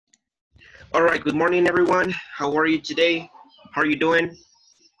All right, good morning, everyone. How are you today? How are you doing?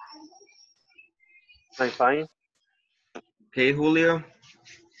 I'm fine. Okay, Julio,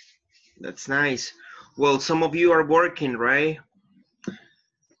 that's nice. Well, some of you are working, right?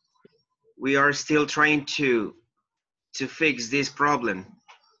 We are still trying to fix this problem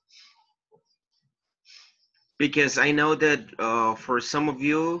because I know that for some of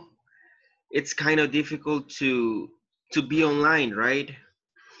you, it's kind of difficult to be online, right?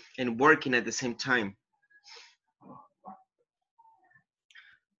 And working at the same time.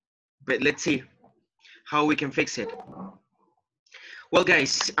 But let's see how we can fix it. Well,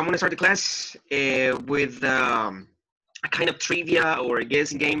 guys, I'm gonna start the class with a kind of trivia or a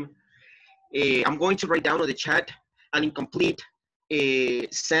guessing game. I'm going to write down on the chat an incomplete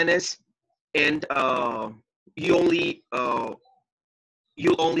sentence, and you only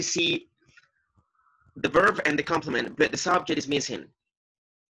you'll only see the verb and the complement, but the subject is missing.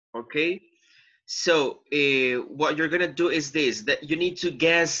 Okay. So what you're gonna do is this: that you need to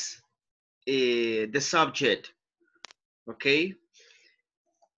guess the subject. Okay.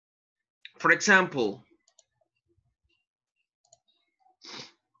 For example,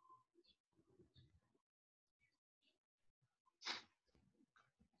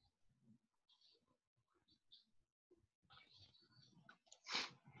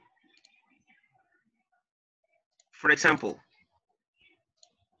 for example,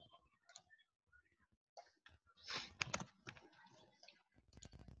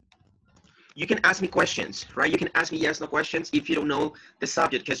 you can ask me questions, right? You can ask me yes, no questions if you don't know the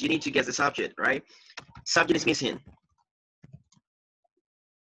subject, because you need to guess the subject, right? Subject is missing.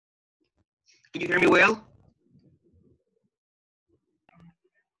 Can you hear me well?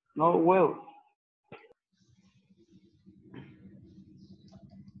 No, well,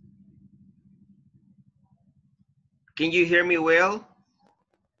 Can you hear me well?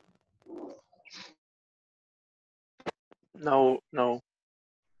 No, no.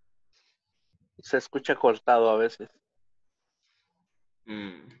 Se escucha cortado a veces.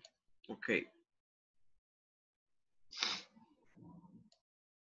 Okay.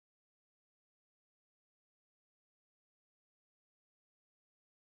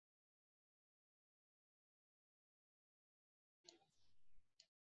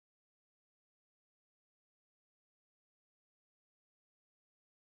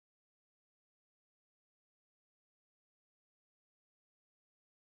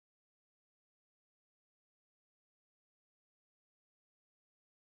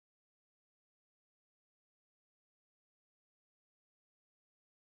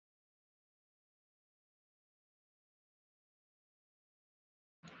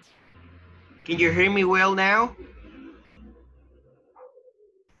 Can you hear me well now?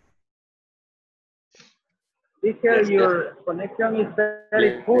 teacher, Yes, yes, your connection is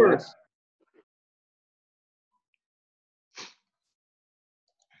very yes. poor.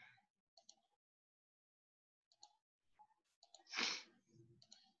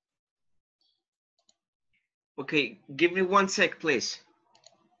 Okay, give me 1 sec, please.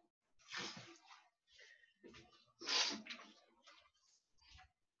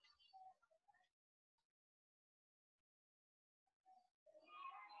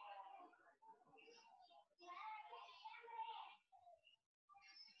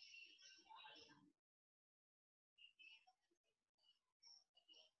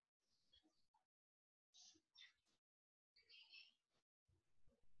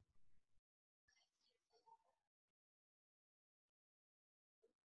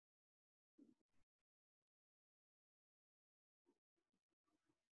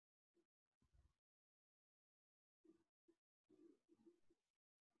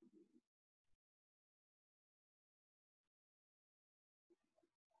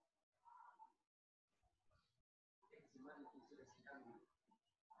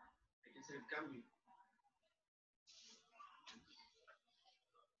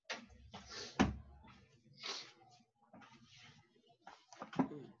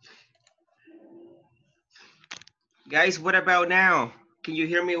 Guys, what about now? Can you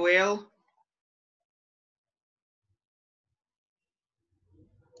hear me well?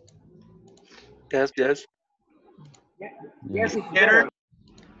 Yes, yes. Yes, it's Better? better.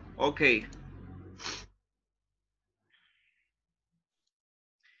 Okay.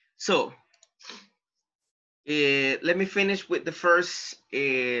 So, let me finish with the first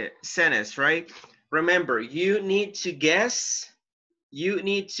sentence, right? Remember, you need to guess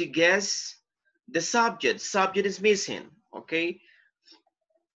the subject. Subject is missing, okay?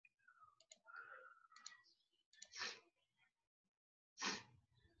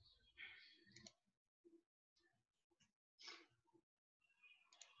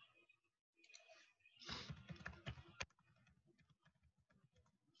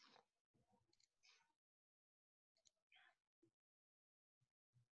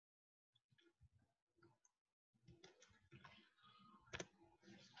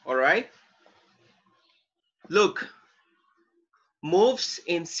 All right. Look, moves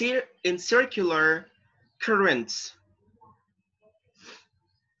in circular currents.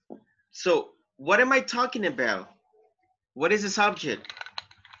 So what am I talking about? What is the subject?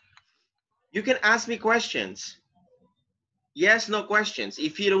 You can ask me questions. Yes, no questions.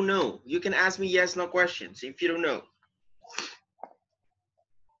 If you don't know, you can ask me yes, no questions. If you don't know.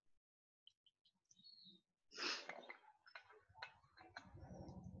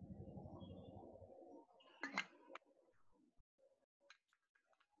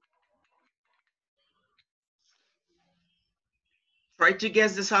 Try to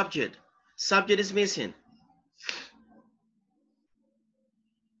guess the subject. Subject is missing.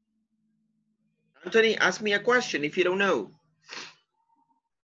 Anthony, ask me a question if you don't know.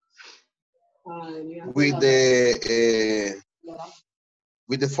 With the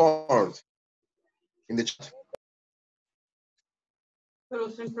form in the chat.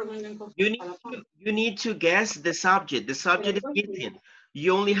 You need to guess the subject. The subject is missing.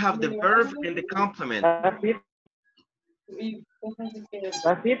 You only have the verb and the complement. That's it.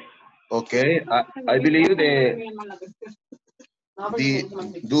 That's it. Okay, I believe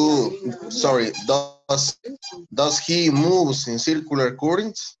does he moves in circular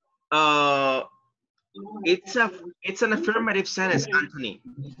currents? It's an affirmative sentence, Anthony.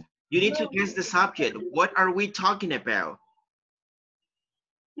 You need to guess the subject. What are we talking about?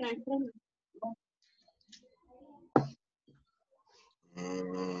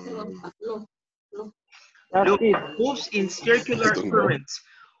 That's Look, it. moves in I circular don't know. currents.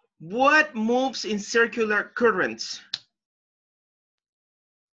 What moves in circular currents?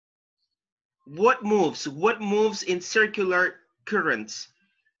 What moves? What moves in circular currents?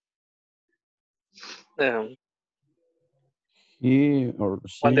 He or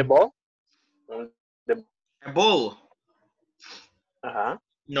On the she. ball? On the, A ball. ajá,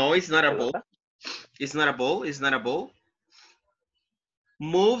 No, it's not a ball. pelota. It's not a ball. It's not a ball.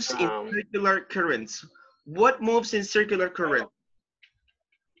 Moves in Um, circular currents. What moves in circular current?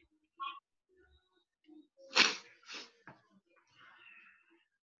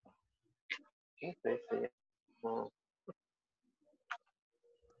 okay, sí.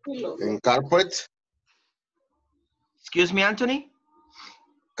 In carpet, Excuse me, Anthony?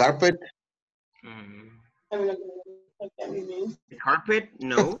 carpet. The carpet?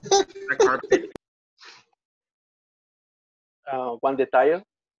 No, a carpet. One the tire,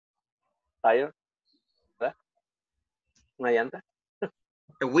 ¿verdad? Una llanta.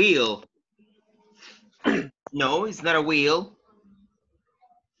 A wheel. No, it's not a wheel.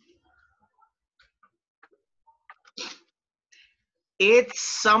 It's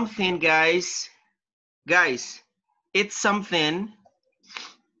something, guys. Guys, it's something.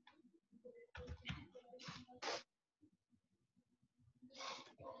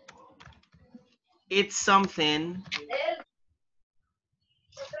 It's something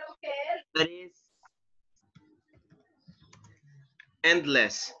that is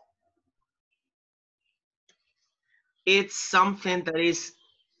endless. It's something that is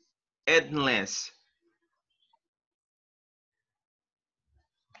endless.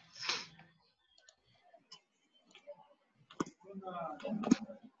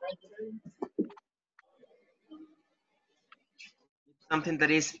 Something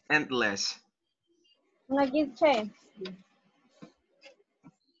that is endless.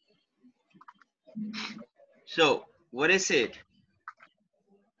 So, what is it?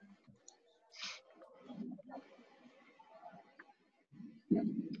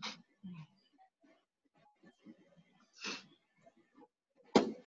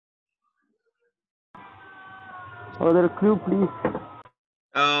 Other clue, please.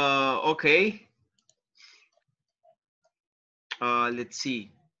 Okay. Let's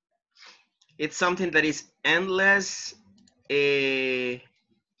see. It's something that is endless. It's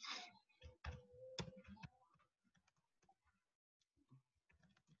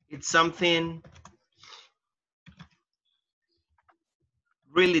something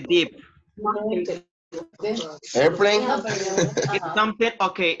really deep. Airplane. It's something,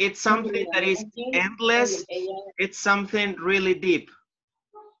 okay, it's something that is endless. It's something really deep.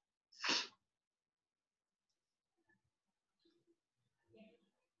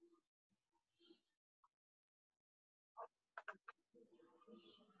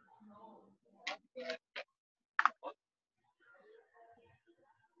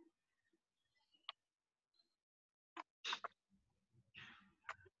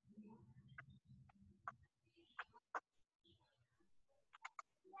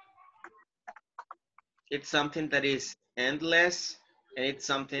 It's something that is endless, and it's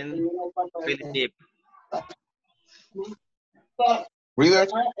something really deep. River.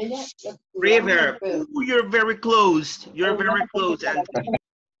 River. Ooh, you're very close. You're very close, Anthony.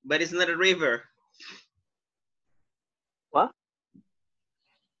 But it's not a river. What?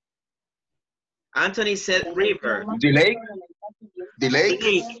 Anthony said river. The lake. The lake.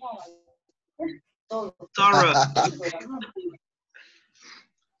 Lake. Sorrow.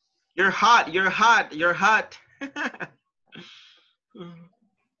 You're hot. You're hot. You're hot.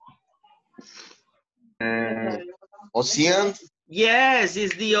 Ocean. Yes,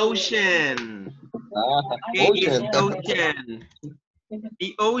 it's the ocean. Okay, it's Ocean. the ocean.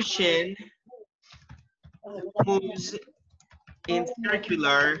 The ocean moves in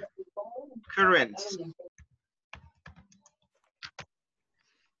circular currents.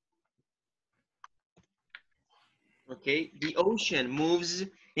 Okay, the ocean moves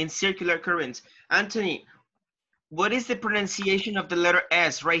in circular currents. Anthony, what is the pronunciation of the letter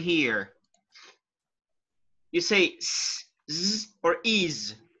S right here? You say s, z, or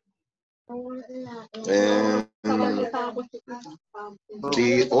is? The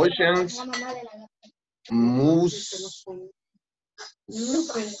oceans moves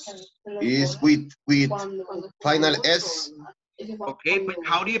is with final S. Okay, but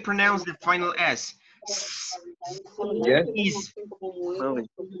how do you pronounce the final S? Yes. Is.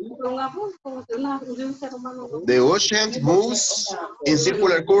 The ocean moves in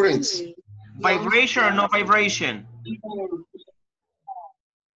circular currents. Vibration or no vibration?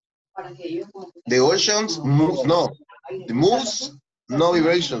 The oceans moves no. The moves no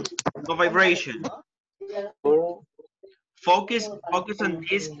vibration. No vibration. Focus on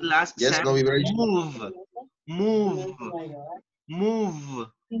this last Yes, sound. no vibration. Move. Move. Move.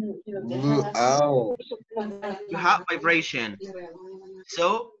 Ow. You have vibration.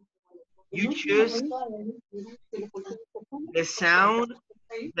 So you choose the sound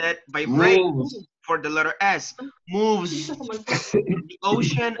that vibrates Moves. for the letter S. Moves. The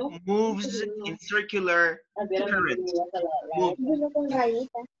ocean moves in circular currents. Move.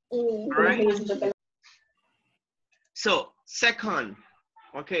 All right. So second,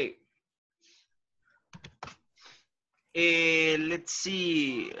 okay. Let's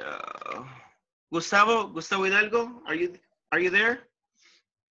see. Gustavo Hidalgo, are you there?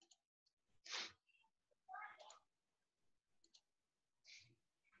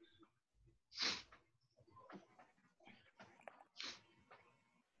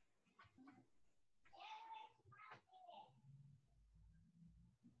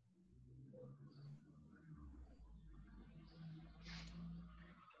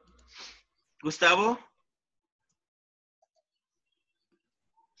 Gustavo?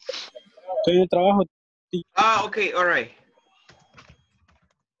 Estoy de trabajo. Ah, okay, all right.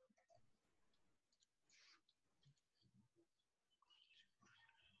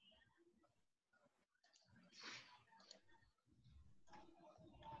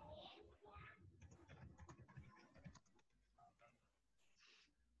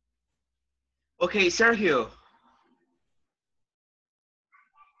 Okay, Sergio.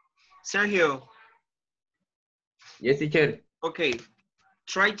 Sergio. Yes, teacher. Okay,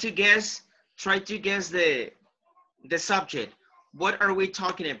 try to guess the subject. What are we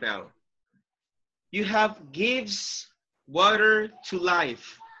talking about? You have gives water to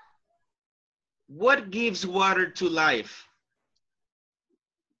life. What gives water to life?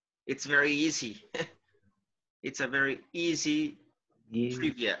 It's very easy. It's a very easy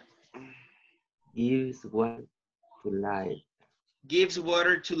trivia. Gives water to life. Gives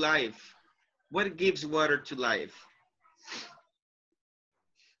water to life. What gives water to life?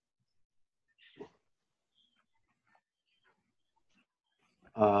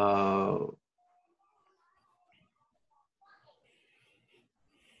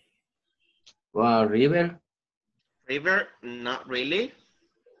 Well, river. River? Not really.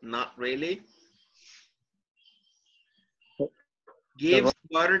 Not really. Gives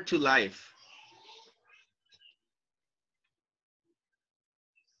water to life.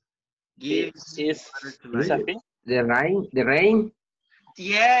 Gives water to life. The rain. The rain.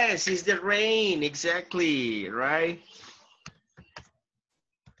 Yes, it's the rain. Exactly, right?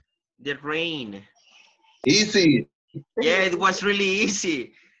 The rain. Easy. Yeah, it was really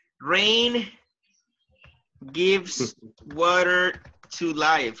easy. Rain gives water to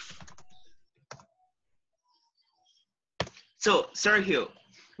life. So, Sergio,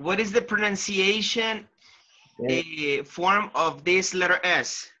 what is the pronunciation form of this letter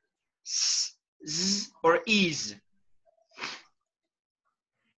S? S, Z, or is?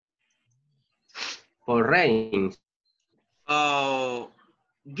 For rain. Oh,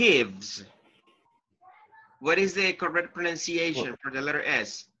 gives. What is the correct pronunciation for the letter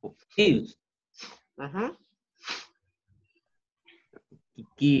S? Gives. Uh-huh.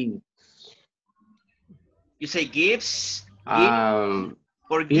 Give. You say gives, give,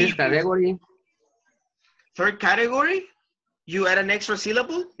 or First give. category. Third category? You add an extra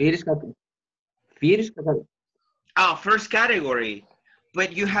syllable? First category. Oh, first category.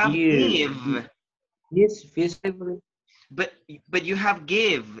 But you have give. Yes, first category. But you have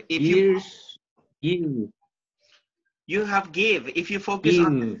give. If you Give. you have give. If you focus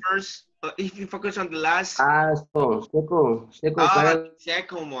on the first, if you focus on the last. Second category.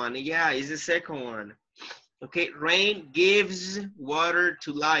 Second one. Yeah, it's the second one. Okay, rain gives water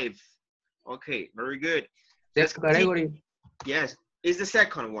to life. Okay, very good. Let's Second category. Yes, it's the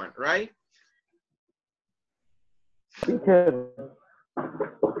second one, right? Teacher,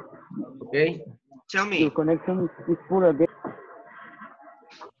 Okay. Tell me. your connection is poor again.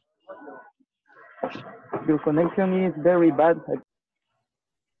 Your connection is very bad.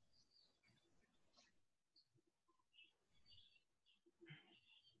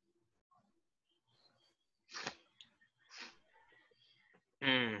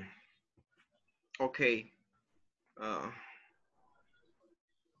 Okay.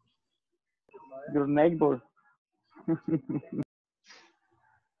 Your neighbor.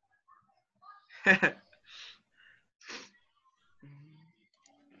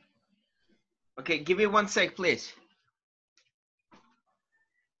 Okay, give me 1 sec, please.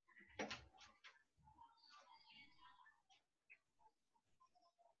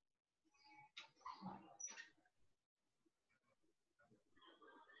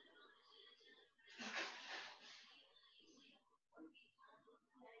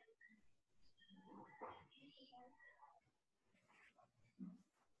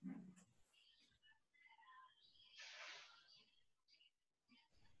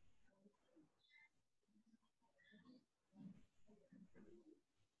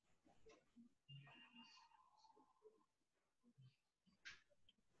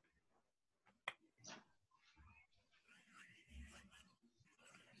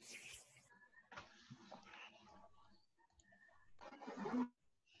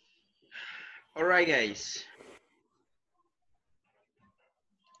 All right, guys.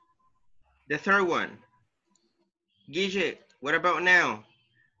 The third one. Gigi, what about now?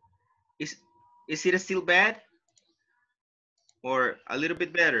 Is it still bad? Or a little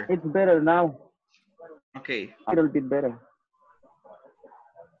bit better? It's better now. Okay. A little bit better.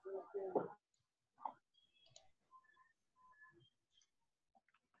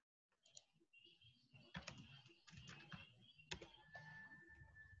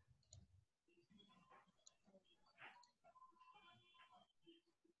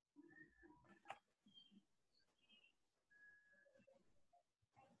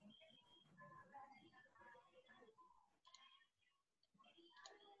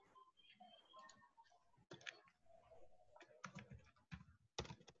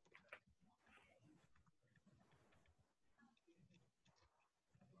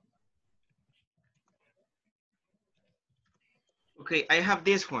 Okay, I have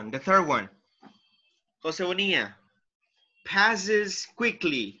this one, the third one. Jose Bonilla. Passes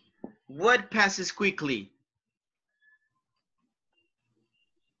quickly. What passes quickly?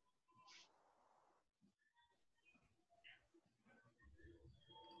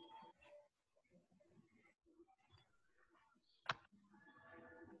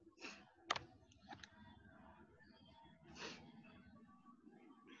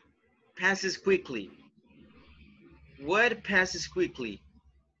 Passes quickly. What passes quickly?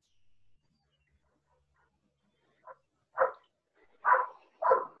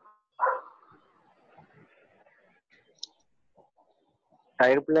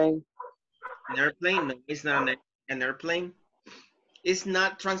 Airplane. An airplane? No, it's not an airplane. It's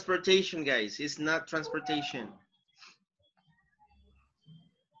not transportation, guys. It's not transportation.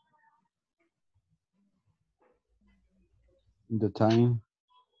 The time.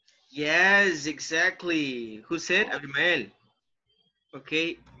 Yes, exactly. Who said? Abimael.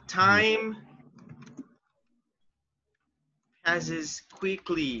 Okay, time passes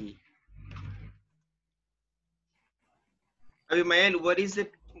quickly. Abimael, what is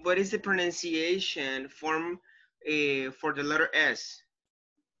the pronunciation form for the letter S?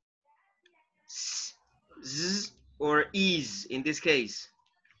 S, Z, or is in this case?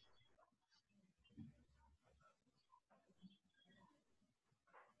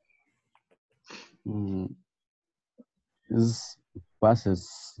 Is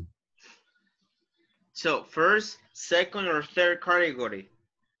passes. So first, second, or third category?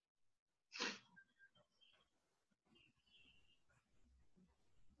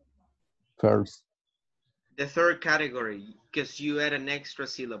 First. The third category, because you add an extra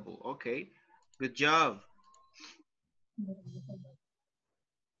syllable. Okay, good job.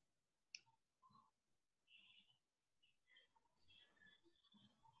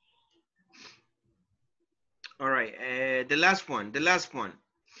 All right, the last one, the last one.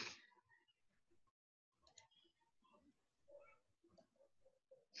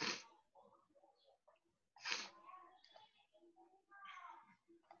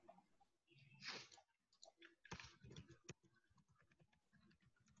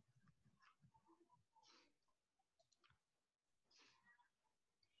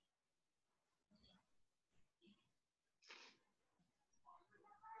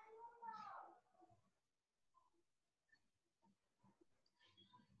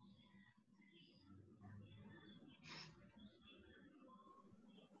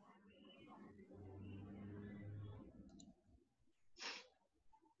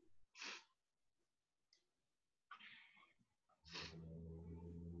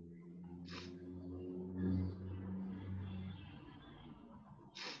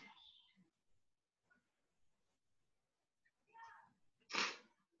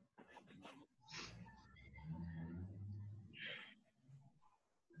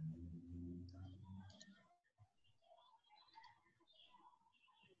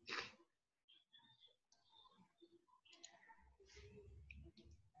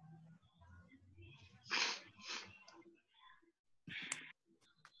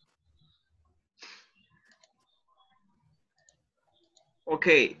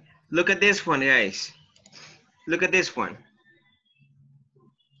 Okay, look at this one, guys. Look at this one.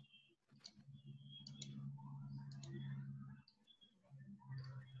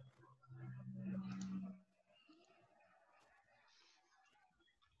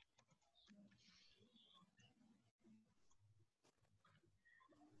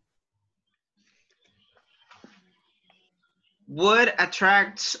 What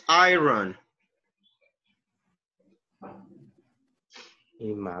attracts iron?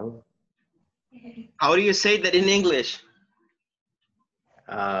 Imán. How do you say that in English?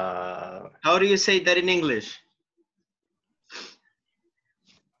 Ah, How do you say that in English?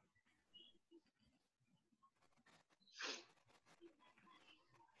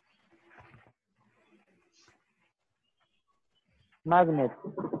 Magnet.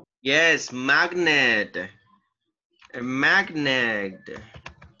 Yes, magnet. A magnet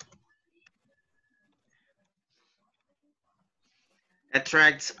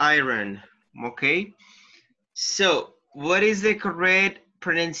attracts iron. Okay. So, what is the correct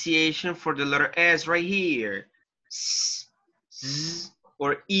pronunciation for the letter S right here? S, z,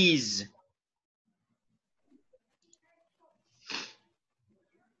 or is?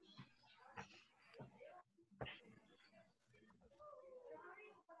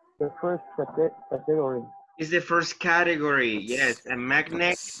 The first category. Is the first category. Yes, a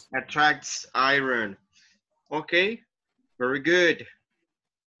magnet attracts iron. Okay, very good.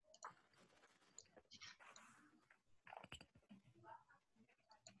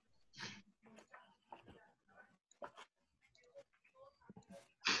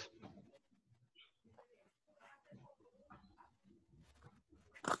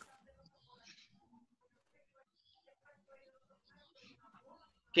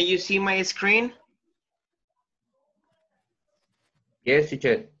 Can you see my screen? yes,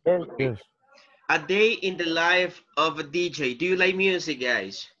 teacher. Yes. Okay. A day in the life of a DJ. Do you like music,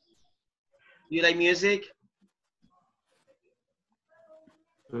 guys? Do you like music?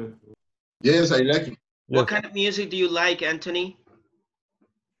 Mm. Yes, I like it. What kind of music do you like, Anthony?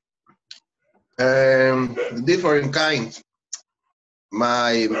 Different kinds.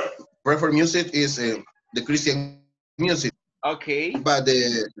 My preferred music is the Christian music, Okay, but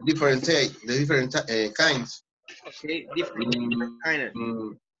the different kinds. okay, different kind of.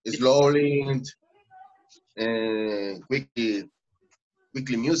 Slowly, quickly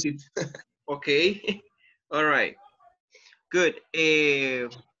music. Okay, all right, good.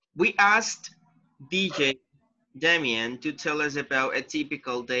 We asked DJ Damian to tell us about a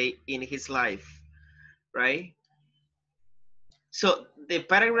typical day in his life, right? So the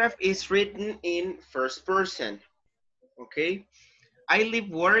paragraph is written in first person, okay? I leave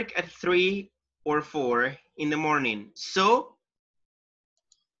work at 3 or 4 in the morning. So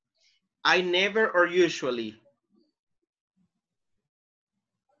I never or usually.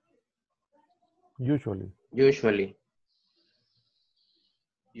 Usually.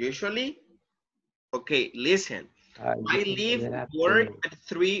 Usually? Okay, listen. I You can leave get up work to at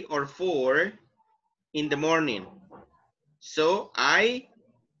 3 or 4 in the morning. So I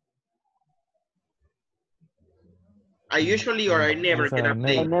usually or I never get up I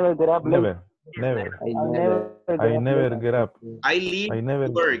late. never get up late. I I never never get up late. I leave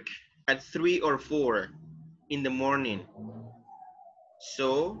work at 3 or 4 in the morning.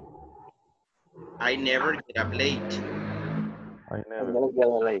 So I never get up late. I never get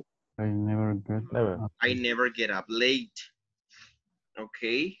late. I never get Never. up. I never get up late.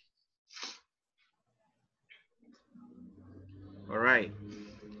 Okay. All right.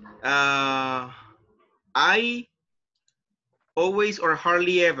 I always or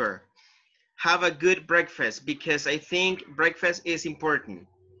hardly ever have a good breakfast because I think breakfast is important.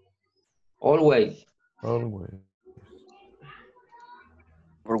 Always. Always.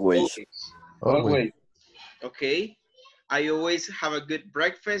 Always. Always. Okay. I always have a good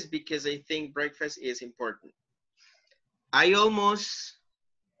breakfast because I think breakfast is important. I almost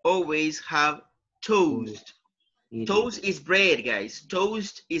always have toast. Toast is bread, guys.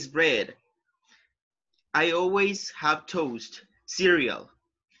 Toast is bread. I always have toast, cereal,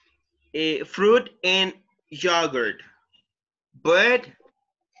 fruit and yogurt, but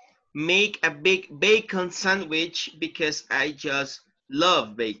make a big bacon sandwich because I just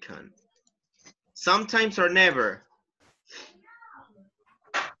love bacon. Sometimes or never.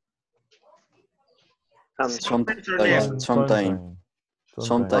 Sometimes or never. Sometimes.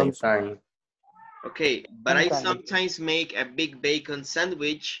 Sometime. Okay, but I Sometimes. sometimes make a big bacon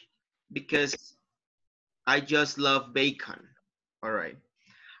sandwich because I just love bacon. All right.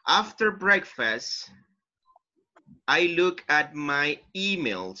 After breakfast, I look at my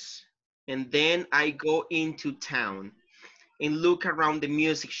emails and then I go into town and look around the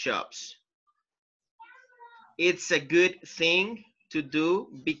music shops. It's a good thing to do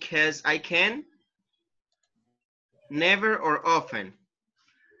because I can never or often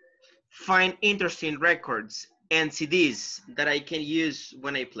find interesting records and CDs that I can use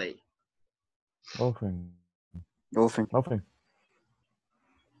when I play. Often. Often. Often.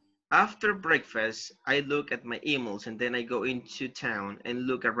 After breakfast, I look at my emails and then I go into town and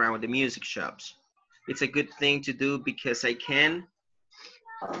look around the music shops. It's a good thing to do because I can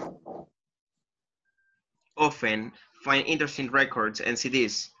often find interesting records and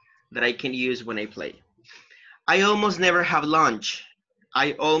CDs that I can use when I play. I almost never have lunch.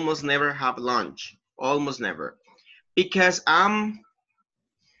 I almost never have lunch. Almost never. Because I'm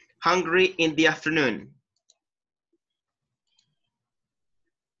hungry in the afternoon.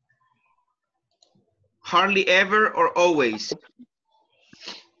 Hardly ever or always.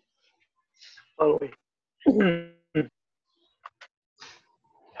 Always.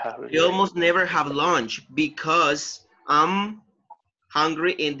 I almost never have lunch because I'm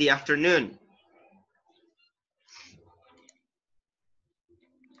hungry in the afternoon.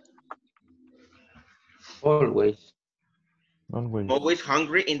 Always. Always. Always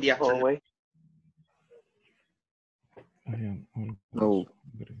hungry in the afternoon. Always. I am always No.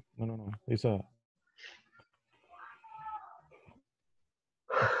 hungry. No. It's a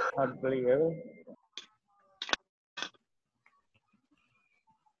Hardly ever.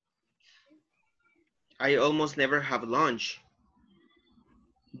 I almost never have lunch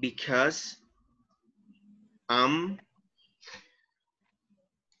because I'm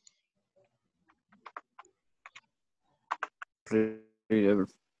Ever.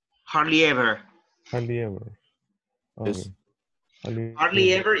 hardly ever. hardly ever. Yes. Okay.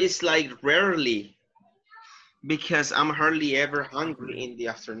 Hardly ever is like rarely because I'm hardly ever hungry in the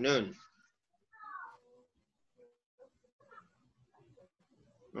afternoon.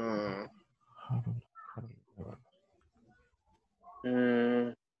 Hardly ever.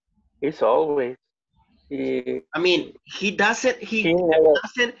 It's always. He, I mean, he never.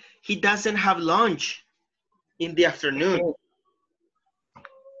 doesn't have lunch in the afternoon.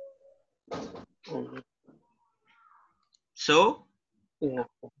 Mhm. So No.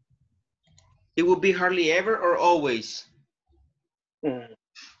 it would be hardly ever or always. Mhm.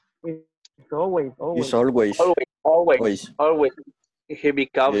 It's always. It's always. Always. He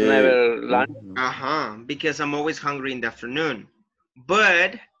becomes never lunch. Because I'm always hungry in the afternoon.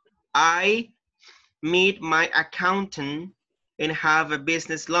 But I meet my accountant and have a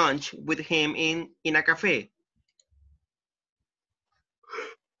business lunch with him in a cafe.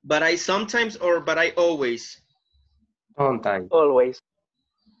 But I sometimes or but I always. Sometime. Always.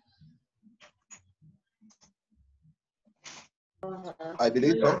 I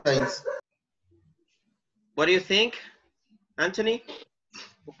believe sometimes. What do you think, Anthony?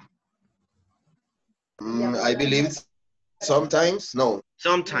 I believe sometimes. No.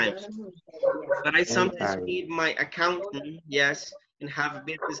 Sometimes. But I sometimes Sometime. meet my accountant, yes, and have a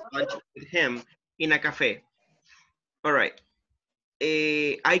business lunch with him in a cafe. All right.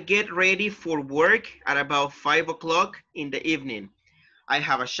 I get ready for work at about 5 o'clock in the evening. I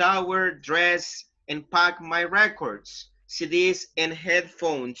have a shower, dress, and pack my records, CDs, and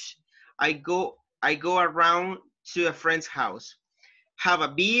headphones. I go around to a friend's house, have a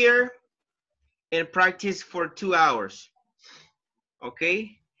beer, and practice for 2 hours.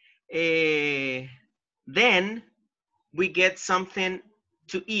 Okay? then we get something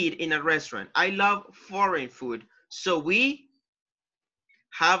to eat in a restaurant. I love foreign food, so we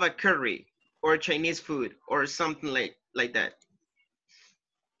have a curry or Chinese food or something like that.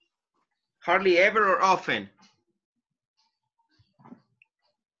 Hardly ever or often.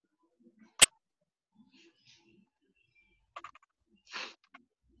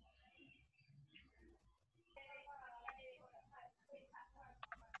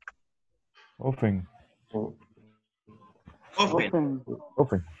 Often. Oh, Often.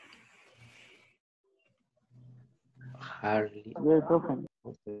 Often. hardly. Yes, often.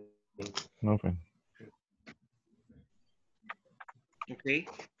 Okay. Often. Okay.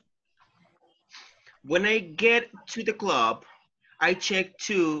 When I get to the club, I check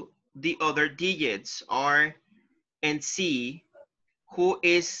the other digits R and C who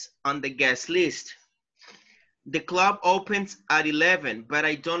is on the guest list. The club opens at 11, but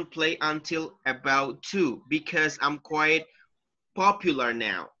I don't play until about 2 because I'm quite popular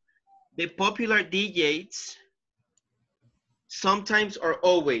now. The popular DJs sometimes or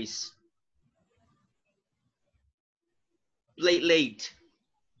always play late.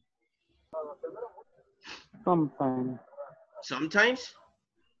 Sometimes. Sometimes?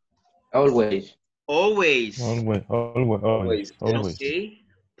 Always. Always. Always. Okay.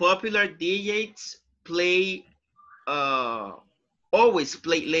 Popular DJs play always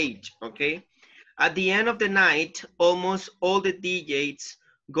play late, okay? At the end of the night, almost all the DJs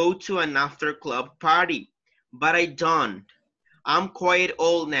go to an after club party, but I don't. I'm quite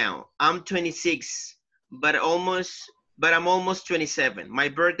old now. I'm 26, but I'm almost 27. My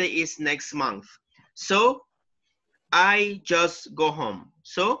birthday is next month. So I just go home.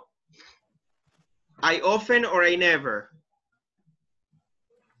 So I often or I never?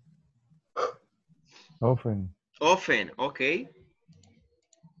 Often. Often, okay.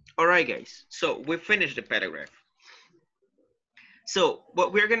 All right, guys. So we finished the paragraph. So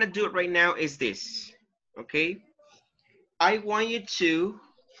what we're gonna do right now is this, okay? I want you to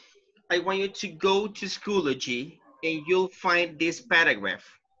go to Schoology and you'll find this paragraph.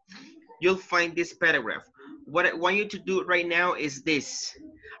 You'll find this paragraph. What I want you to do right now is this.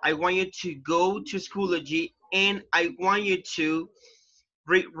 I want you to go to Schoology and I want you to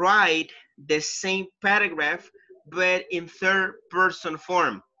rewrite the same paragraph but in third person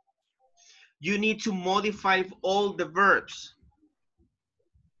form. You need to modify all the verbs,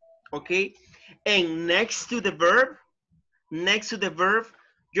 okay? And next to the verb,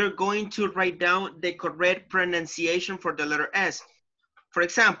 you're going to write down the correct pronunciation for the letter S. For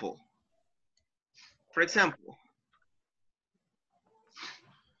example,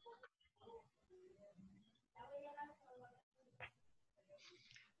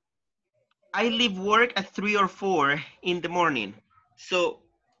 I leave work at 3 or 4 in the morning. So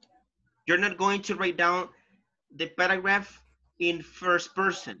you're not going to write down the paragraph in first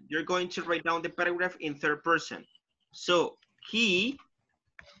person. You're going to write down the paragraph in third person. So he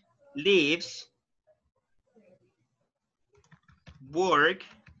leaves work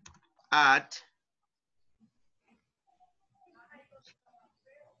at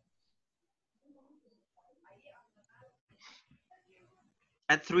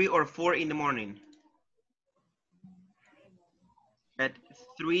 3 or 4 in the morning. At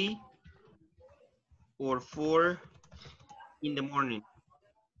 3 or 4 in the morning.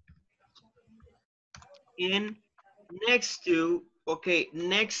 And next to, okay,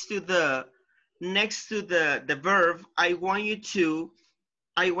 next to the verb, I want you to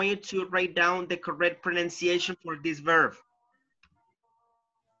write down the correct pronunciation for this verb.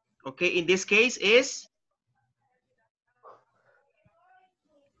 Okay, in this case is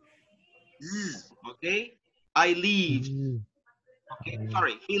z, okay? I leave. Okay,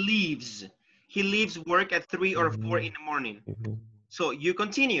 sorry, he leaves. He leaves work at 3 or 4 in the morning. So you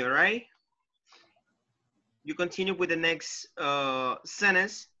continue, right? You continue with the next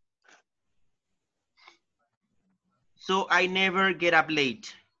sentence. So I never get up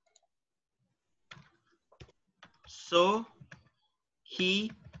late. So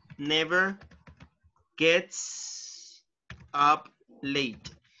he never gets up late.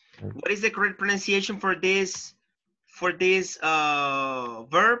 What is the correct pronunciation for this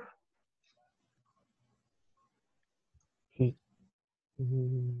verb?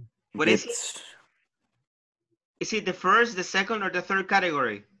 What is it? Is it the first, the second, or the third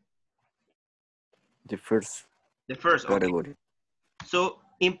category? The first. The first, category. Okay. So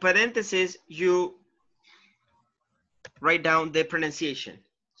in parentheses, you write down the pronunciation.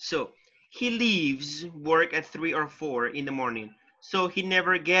 So he leaves work at 3 or 4 in the morning. So he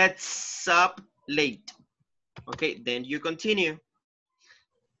never gets up late. Okay, then you continue.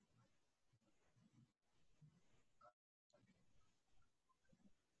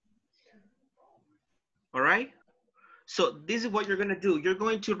 All right. So this is what you're gonna do. You're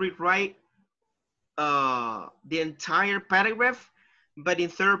going to rewrite the entire paragraph, but in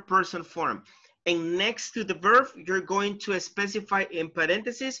third person form. And next to the verb, you're going to specify in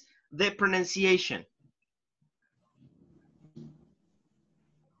parentheses the pronunciation.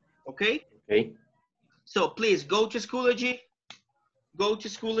 Okay? Okay. So please go to Schoology. Go to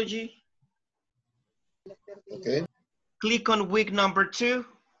Schoology. Okay. Click on week number 2.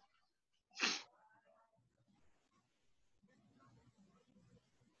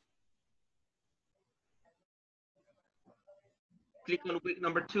 Click on week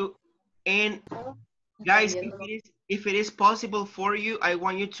number 2. And guys, if it is possible for you, I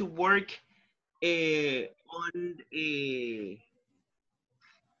want you to work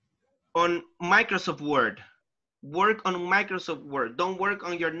on Microsoft Word. Work on Microsoft Word. Don't work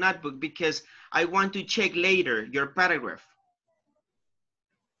on your notebook because I want to check later your paragraph.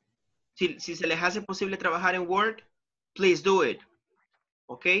 Si se les hace posible trabajar en Word, please do it.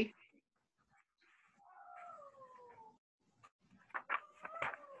 Okay?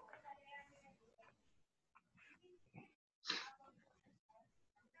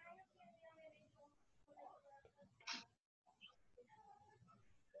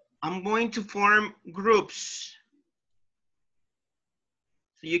 I'm going to form groups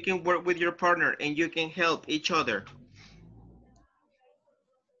so you can work with your partner and you can help each other.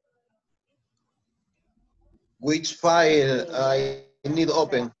 Which file I need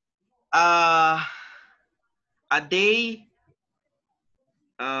open? A day,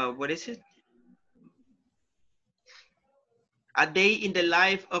 what is it? A day in the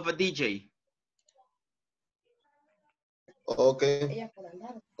life of a DJ. Okay.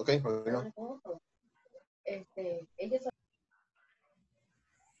 Okay, bueno.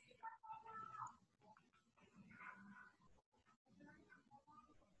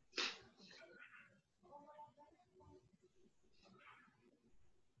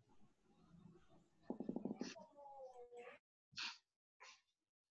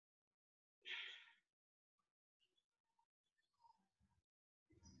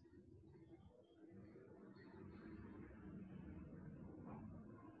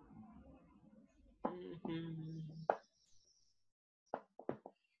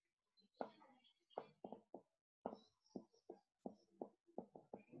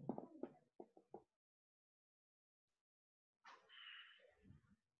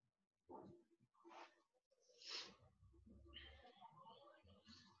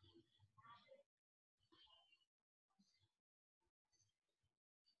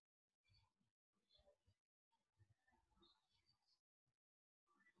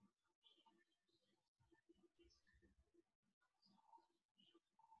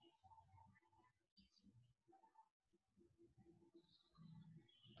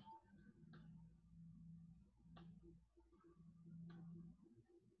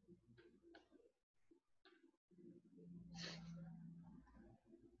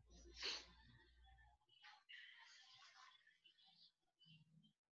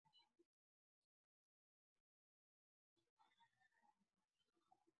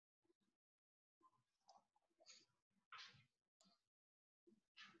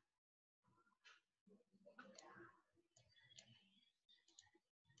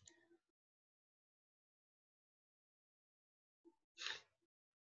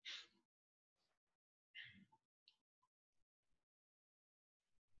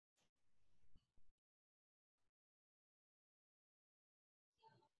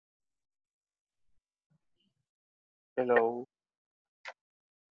 Hello.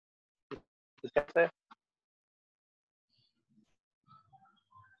 ¿Escuchaste?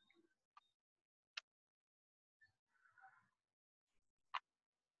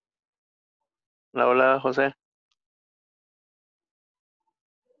 Hola, hola, José.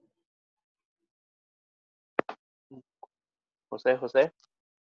 José, José.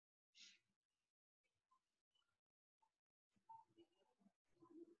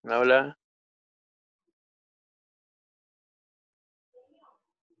 Hola, hola.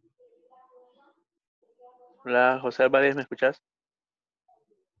 Hola, José Álvarez, ¿me escuchas?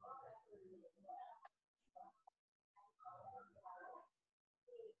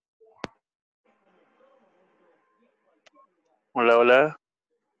 Hola, hola.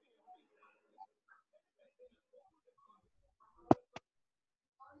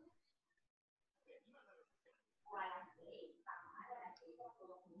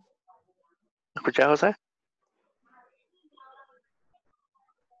 ¿Me escuchas, José?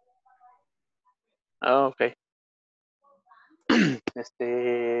 Ah, ok.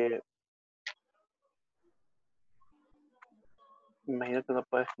 Me imagino que no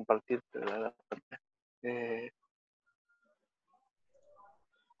puedes compartir, ¿verdad? Eh,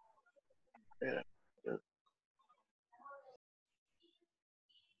 espera,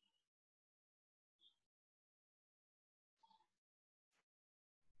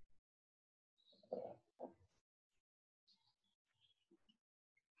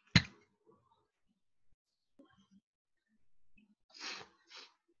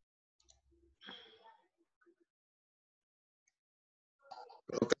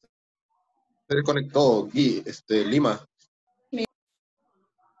 Se desconectó Lima.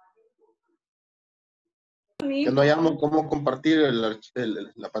 Que no hayamos cómo compartir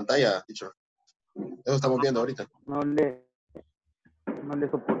la pantalla, teacher. Eso estamos viendo ahorita. No le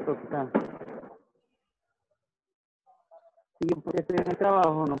soporto quizá. Sí, porque estoy en el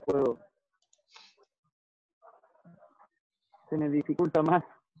trabajo, no puedo. Se me dificulta más.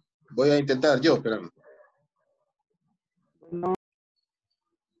 Voy a intentar yo, espérame. No,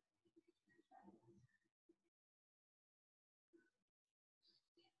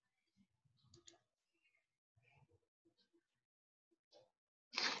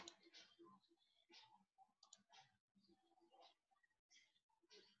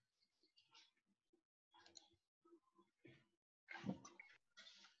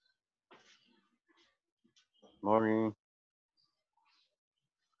 Morning.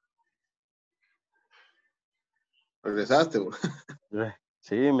 Regresaste, bro.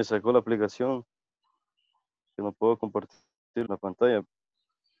 Sí, me sacó la aplicación. Que no puedo compartir la pantalla.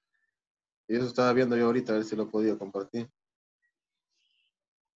 Y eso estaba viendo yo ahorita, a ver si lo podía compartir.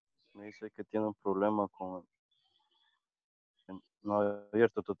 Me dice que tiene un problema con... No ha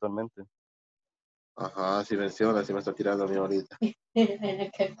abierto totalmente. Ajá, si menciona, si me está tirando a mí ahorita.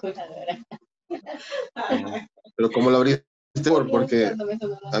 La calculadora. Ajá. Pero ¿cómo lo abriste? Porque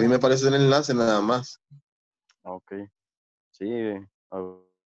a mí me aparece el enlace nada más. Ok. Sí. a-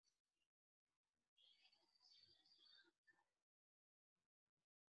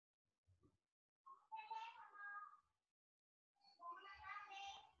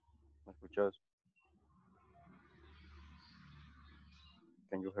 ¿Me escuchas?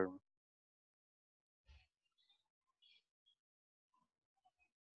 Can you hear me?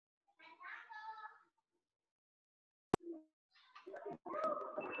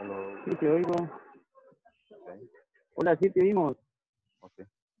 Hello. sí te oigo. Okay. Hola, sí te oímos. Okay.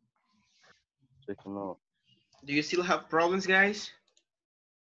 Sí que no. Do you still have problems, guys?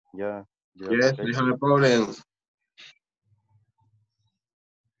 Ya. The Yes, we application. have a problem.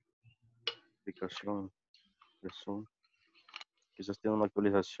 Aplicación de Zoom. Quizás tiene una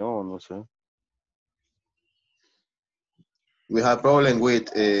actualización, no sé. We have problem with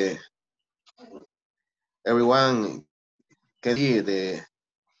everyone can see the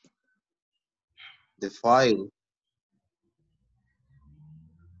file.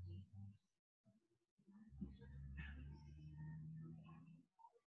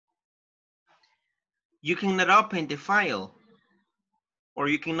 You cannot open the file, or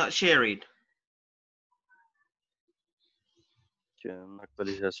you cannot share it. Tiene una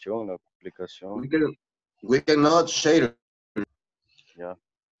actualización la aplicación. We cannot share Ya.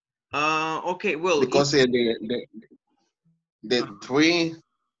 Okay, well, because the three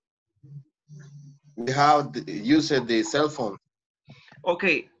we have used the cell phone.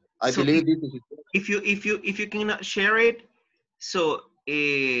 okay. I So believe this is if you cannot share it, so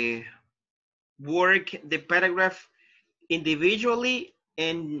work the paragraph individually,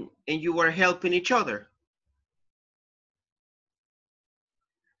 and you are helping each other.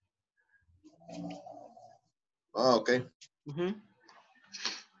 oh, okay. Mm-hmm.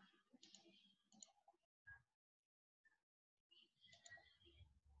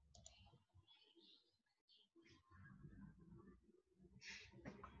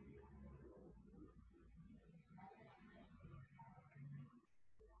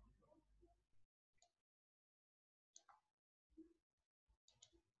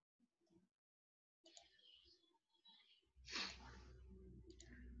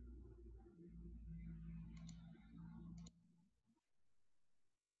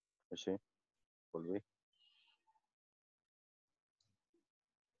 Pues sí. Volví.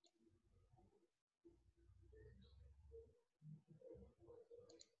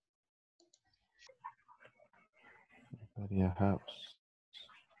 Area house.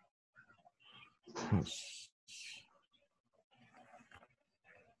 Yes.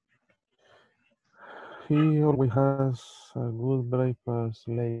 He always has a good breakfast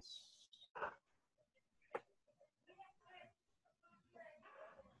late.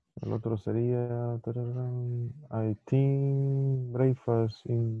 El otro sería I think breakfast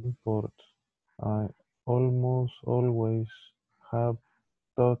in import. I almost always have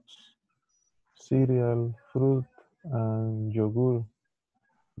thoughts cereal, fruit, and yogurt.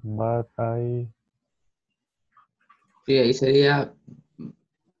 But Sí, ahí sería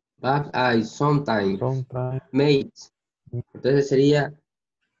but I sometimes sometimes makes. Entonces sería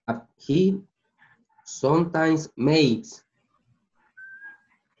he sometimes makes.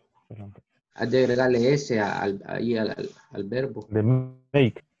 Hay de agregarle S ahí al verbo. de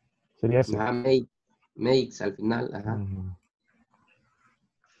make sería ese. Ajá, makes al final. Ajá. Ujú.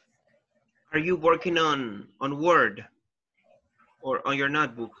 Are you working on Word or on your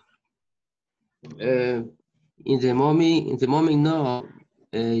notebook? In the moment no.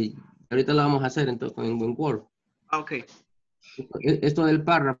 Ahorita lo vamos a hacer entonces en Word. Okay. Esto del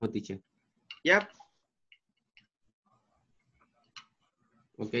párrafo, teacher. Yep.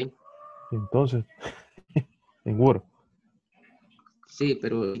 Ok. Entonces, en Word. Sí,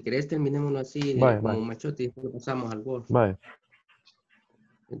 pero si querés terminémoslo así, Vale, como vale. machote, y después pasamos al Word. Vale.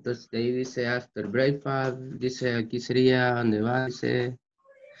 Entonces de ahí dice after breakfast, dice aquí sería donde va, dice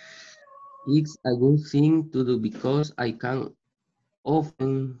it's a good thing to do because I can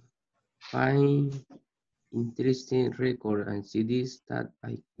often find interesting record and CDs that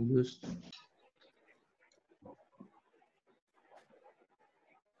I can use.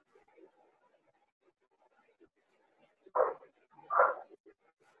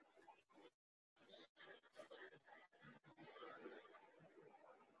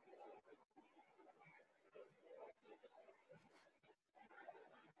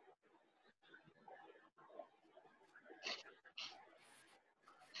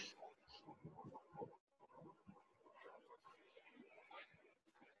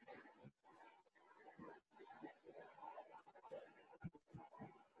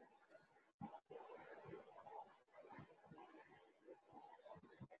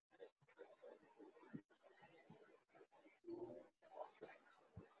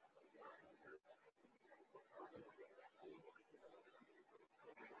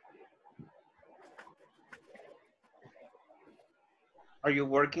 Are you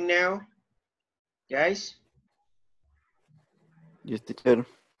working now, guys? Yes, teacher.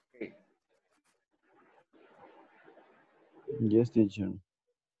 Okay. Yes, teacher.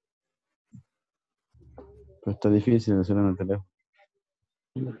 Pero está difícil hacerlo en el teléfono.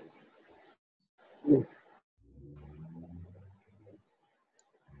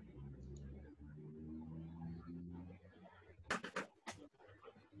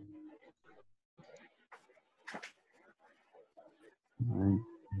 Ay,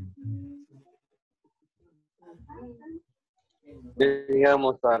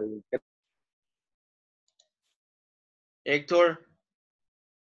 Digamos al Héctor,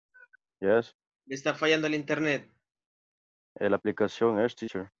 Yes. le está fallando el internet. La aplicación es,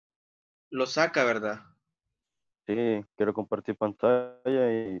 teacher. Lo saca, ¿verdad? Sí, quiero compartir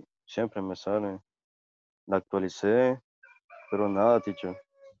pantalla y siempre me sale. La actualicé, pero nada, teacher.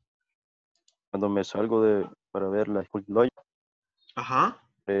 Cuando me salgo para ver la Logic, Ajá.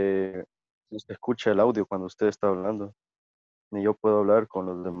 no se escucha el audio cuando usted está hablando, ni yo puedo hablar con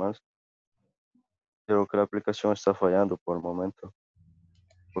los demás. Creo que la aplicación está fallando por el momento,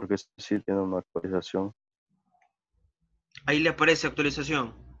 porque sí tiene una actualización. Ahí le aparece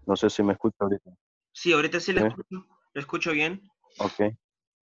actualización. No sé si me escucha ahorita. Sí, ahorita sí Sí, lo escucho bien. ok.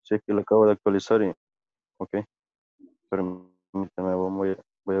 Sí, es que lo acabo de actualizar y, ok. Permítame, voy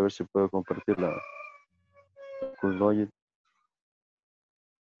a ver si puedo compartir la Logic.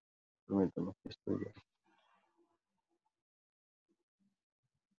 Permítame, aquí estoy ya.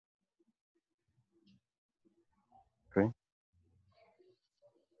 Ok.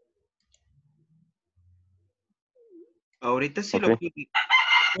 Ahorita sí Ok.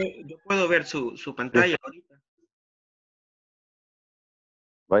 yo puedo ver su Sí. pantalla ahorita.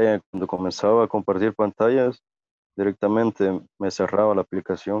 Vaya, cuando comenzaba a compartir pantallas, directamente me cerraba la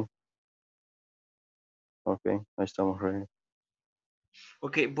aplicación. Ok, ahí estamos, ready.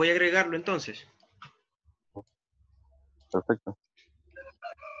 Ok, voy a agregarlo entonces. Perfecto.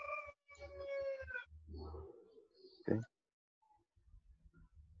 Ok.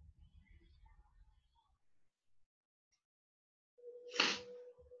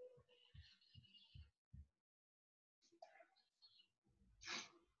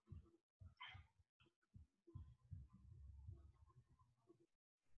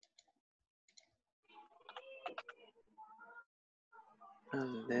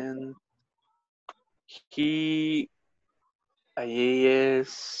 and then he ahí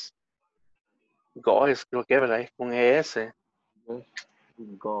es goes, creo que ¿verdad? Es con ES.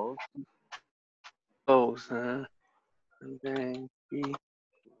 Go. Goes, and then he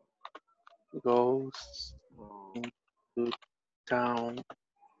goes into town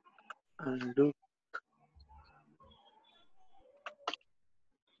and look.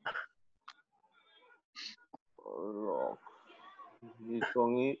 Look. Y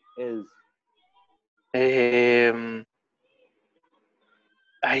con is.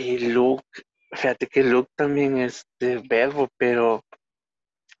 Ay, look. Fíjate que look también es de verbo, pero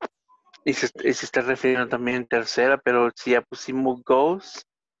y se está refiriendo también en tercera, pero si ya pusimos goes,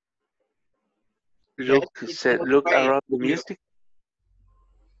 Yes, look, you need to look modify it, around the Julio. music.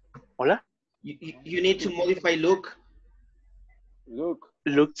 Hola. You need to modify look. Look.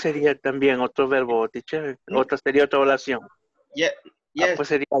 Look sería también otro verbo, teacher. Look. Otra sería otra oración. Yeah, yes. Pues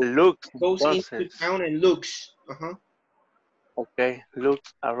sería looks, Goes into entonces. town and looks. Okay,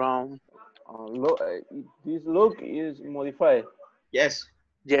 looks around. Look, this look is modified. Yes.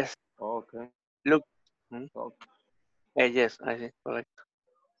 Yes. Okay. Look. Okay. Yes, I think correct.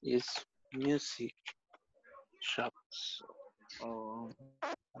 Is music shops.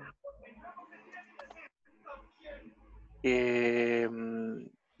 It's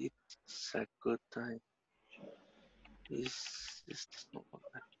a good time. It's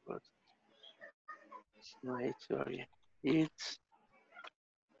no area. It's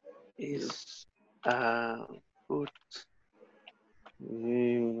is good.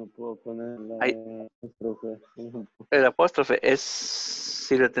 No puedo poner El apóstrofe es,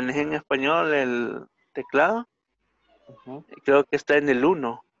 si lo tenés en español, el teclado, creo que está en el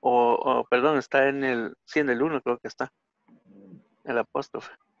 1, o perdón, está en el, sí, en el 1 creo que está, el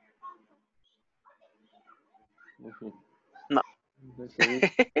apóstrofe. No.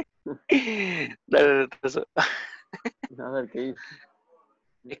 Dale, eso. A ver, ¿qué hice?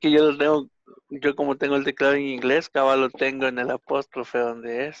 Es que yo lo tengo, yo como tengo el teclado en inglés, cabal lo tengo en el apóstrofe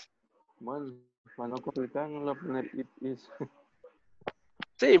donde es. Bueno, para no complicar, no lo voy a poner it is.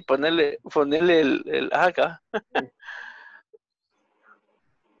 Sí, ponerle el acá.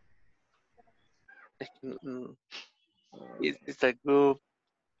 It's a good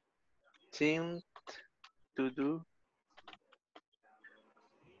thing to do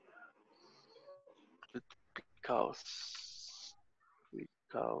because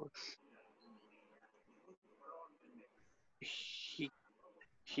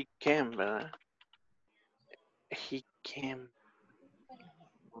he came, ¿verdad? He came.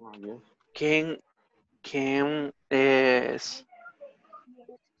 Came es,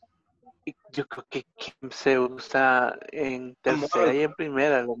 yo creo que came se usa en tercera y en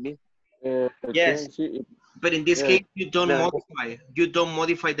primera, lo mismo. Yes, but in this case, you don't Pero modify. You don't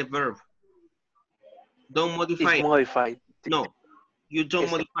modify the verb. Don't modify it's it. modified. No, you don't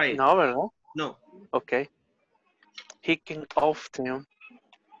modify it. No, ¿verdad? No. Okay. He can often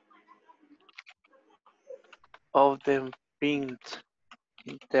being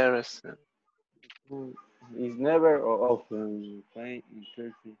interested. It's never or often. Okay,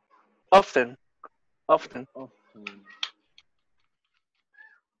 interesting. Often.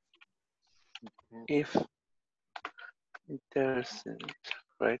 If interested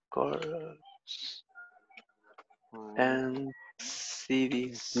records and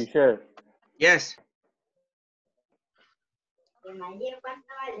CDs. T-shirt. Yes.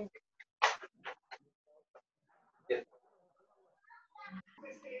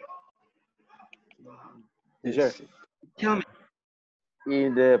 T-shirt. Tell me.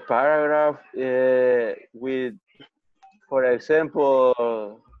 In the paragraph with, for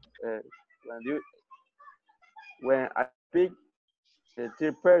example, when I speak the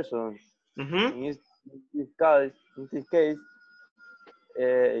third person, in this case,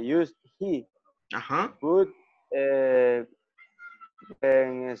 use he. But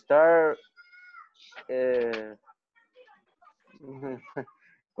when start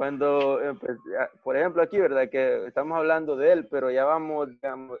cuando, por ejemplo aquí, ¿verdad? Que estamos hablando de él, pero ya vamos,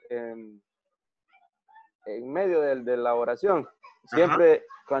 digamos, en medio de la oración. Siempre,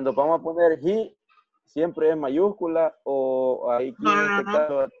 cuando vamos a poner he, siempre es mayúscula o ahí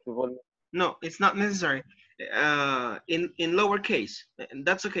No, it's not necessary. In lowercase,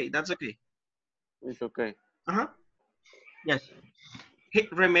 that's okay. That's okay. It's okay. Yes. Hey,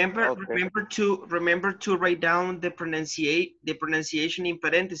 remember to write down the pronunciation in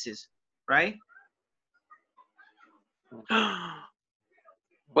parentheses, right?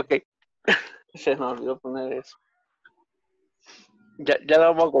 Ok. Se me olvidó poner eso. Ya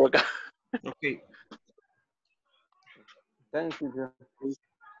lo vamos a colocar. Okay. Thank you.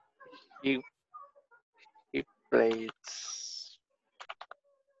 He plays.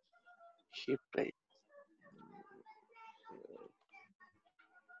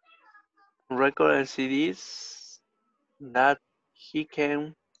 Record and CDs that he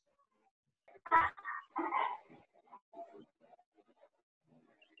can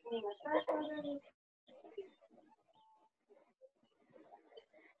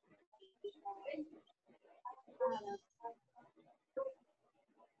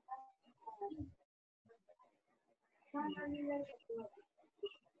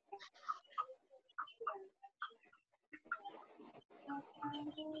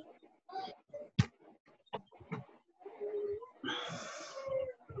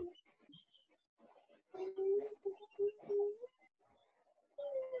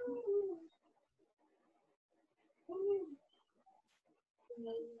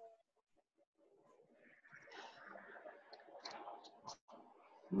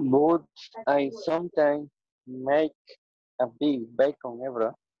But I sometimes make a big bacon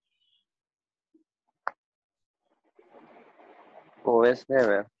ever, o es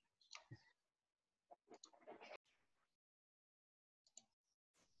never.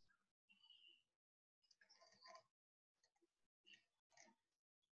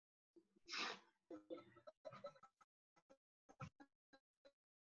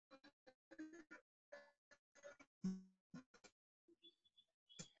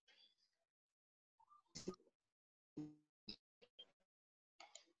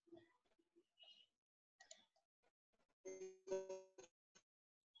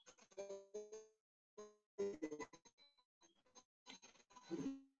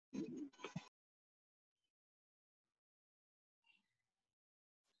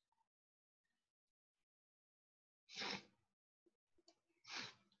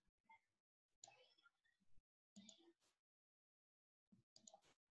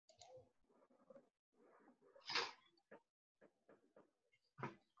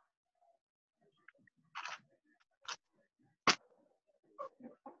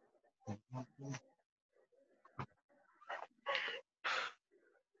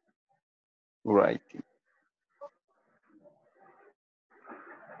 Right.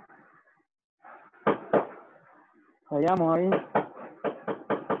 Fallamos ahí.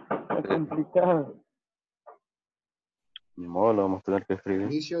 Es complicado. Ni modo, lo vamos a tener que escribir.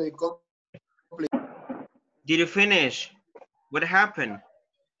 Inicio y Did you finish? What happened?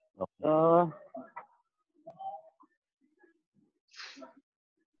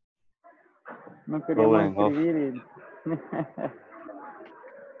 No queríamos Problem of escribir.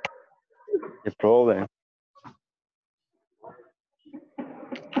 the problem.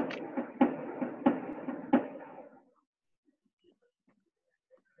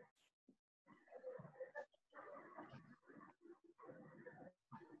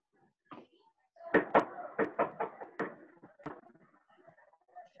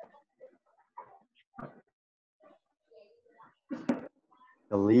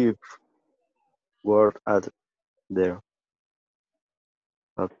 The leave word at there.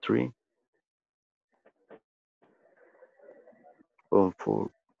 At 3. On 4.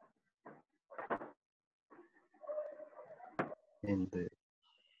 In the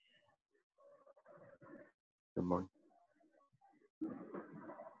morning.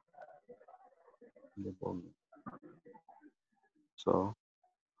 In the morning. So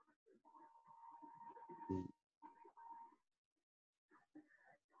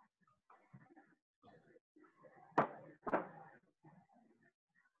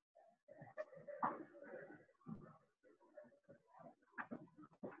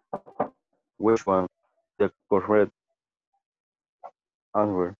which one? The correct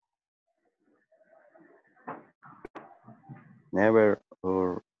answer? Never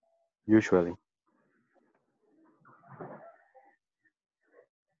or usually?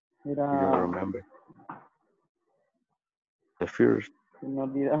 You don't Era. remember. The first. Se me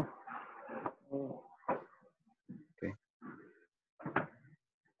olvidó. Okay.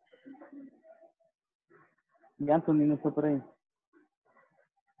 Y Anthony no está por ahí.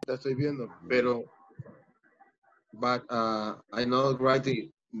 la estoy viendo, pero but I know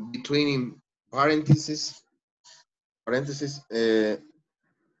writing between in parentheses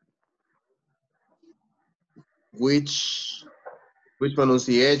which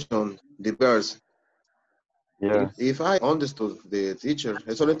pronunciation the verse. Yeah. If I understood the teacher,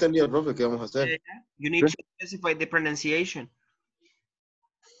 eso lo entendía el profe, ¿qué vamos a hacer? You need to specify the pronunciation.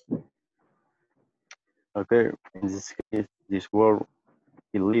 Okay. In this case, this word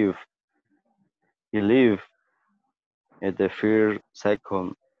he live at the first,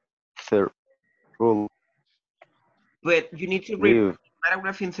 second, third rule. But you need to read Live. the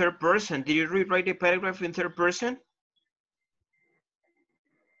paragraph in third person. Did you rewrite the paragraph in third person?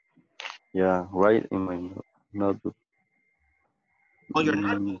 Yeah, right in my notebook. On your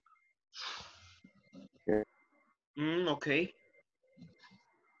notebook? Yeah. Okay.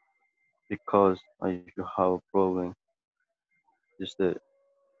 Because I have a problem. Just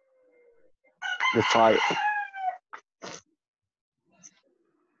The fire.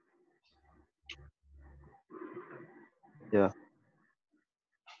 Yeah.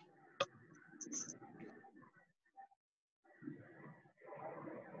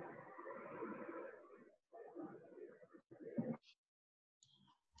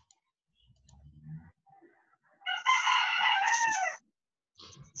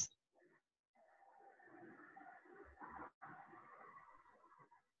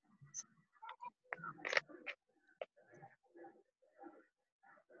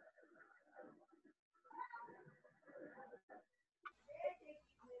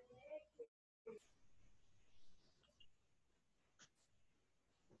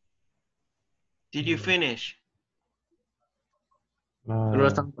 Did you finish? Solo lo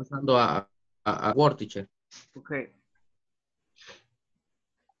están pasando a Word, teacher. Okay.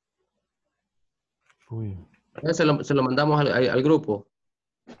 Uy. Se lo mandamos al grupo.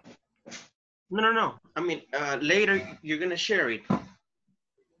 No. I mean, later you're gonna share it,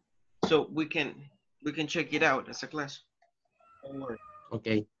 so we can check it out as a class. Don't worry. Ok.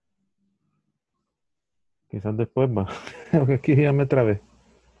 Quizás después va. Porque aquí ya me trabé.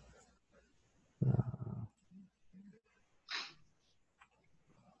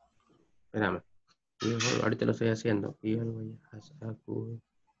 Espérame. Ahorita lo estoy haciendo. Y yo lo voy a hacer.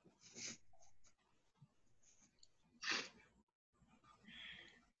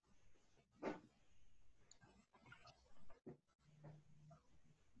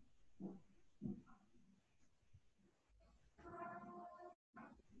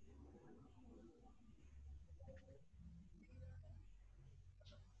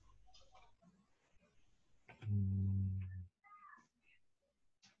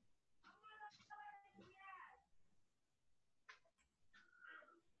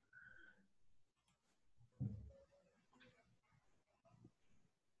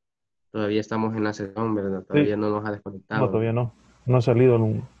 Todavía estamos en la sesión, ¿verdad? Todavía no nos ha desconectado. No, todavía no. No ha salido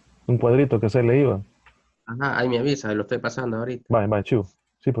un cuadrito que se le iba. Ajá, ahí me avisa, lo estoy pasando ahorita. Va, chivo.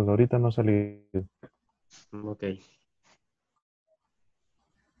 Sí, porque ahorita no ha salido. Ok.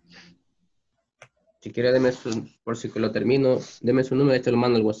 Si quiere, deme por si que lo termino, deme su número y te lo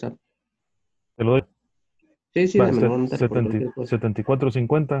mando al WhatsApp. Te lo doy. Sí, Va, démelo, no te por cualquier cosa.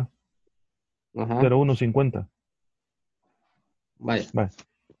 7450 Ajá. 0150. Vaya, Va.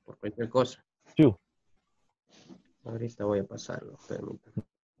 por cualquier cosa. Chivo. Ahorita voy a pasarlo,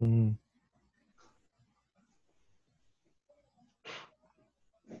 permítame.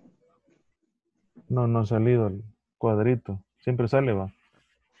 No ha salido el cuadrito. Siempre sale, va.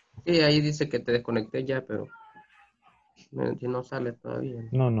 Sí, ahí dice que te desconecté ya, pero no sale todavía.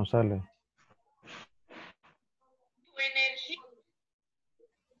 No sale.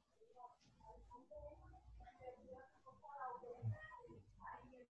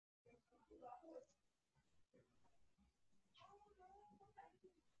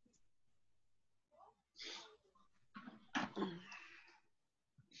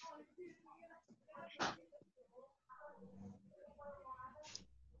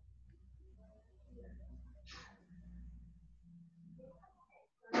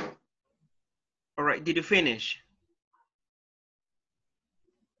 All right. Did you finish?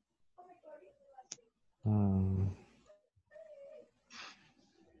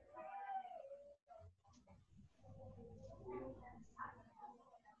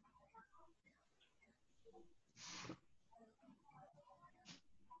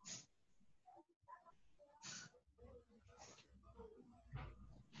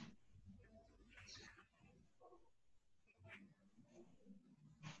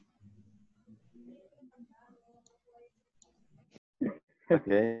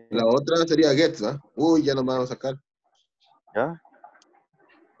 Okay. La otra sería gets, ¿va? Uy, ya no me van a sacar. ¿Ya?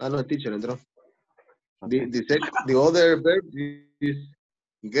 Ah, no, el teacher entró. Okay. The other verb is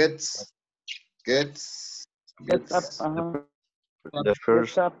gets Up, ajá. The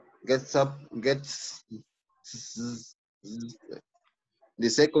first. Gets up, gets. The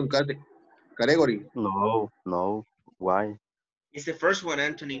second category. No. Why? It's the first one,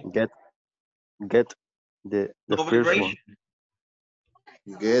 Anthony. Get the Double first ratio. one.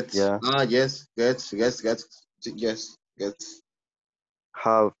 Gets. Yeah. Ah, yes. Gets. Yes. Gets.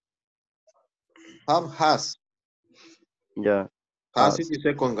 Have. Has. Yeah. Has is the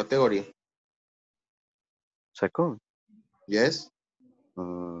second category. Second. Yes.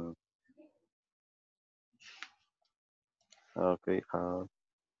 Okay.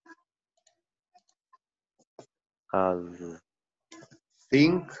 Has.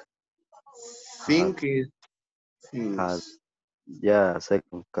 Think is things. Has. Yeah,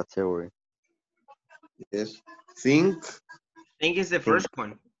 second category. Yes. Think Think is the first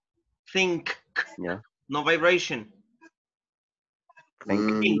one. Think. Yeah. No vibration.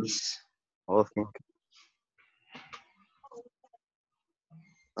 Think. Thinks. Oh, think.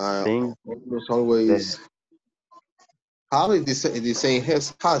 Think. Almost always. How it is saying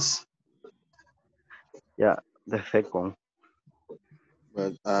has. Yeah, the second.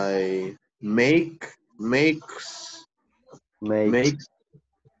 But I makes makes Makes.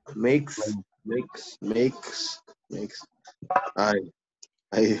 I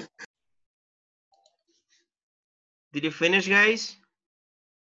Did you finish, guys?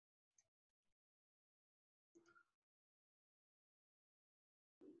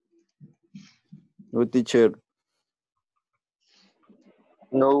 No, teacher.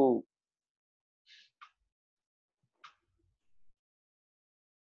 No.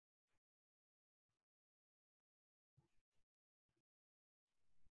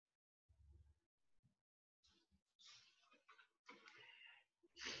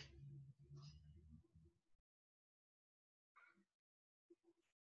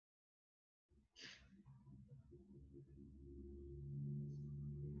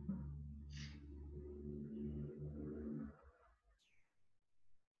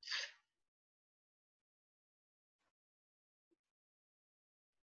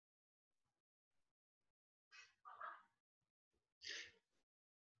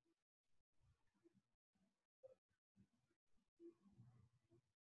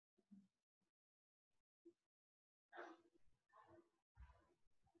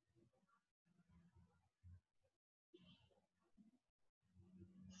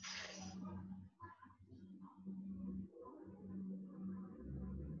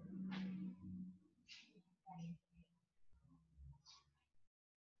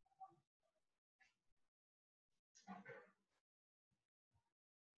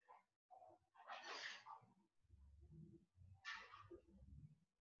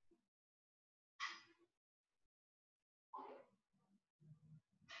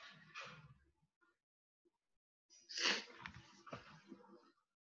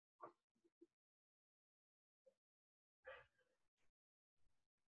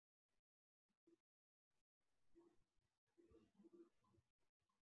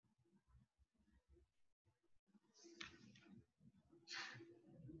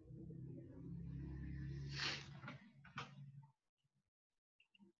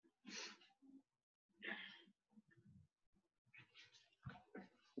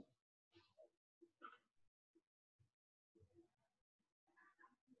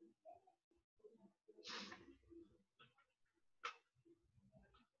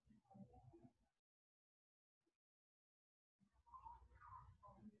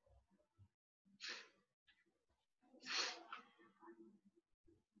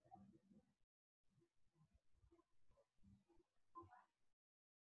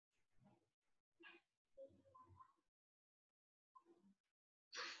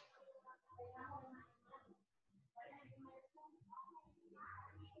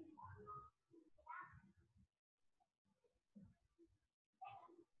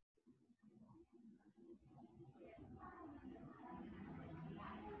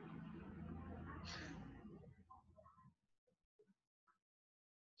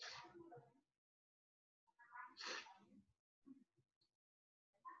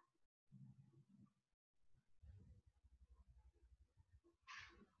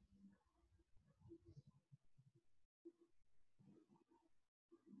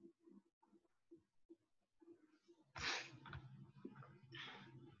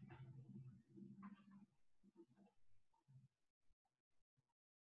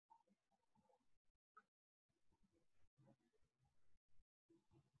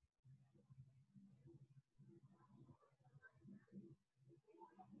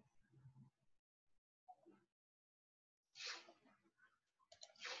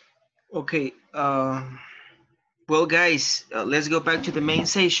 Okay. Well, guys, let's go back to the main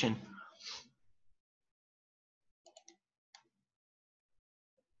session.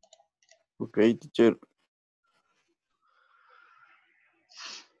 Okay, teacher.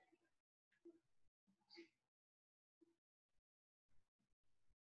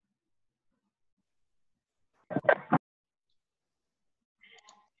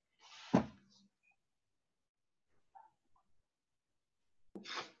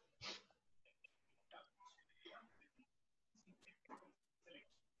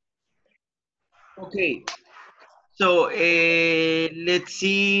 Okay. So let's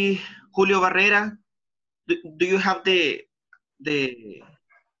see, Julio Barrera. Do you have the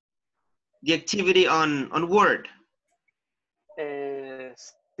activity on Word?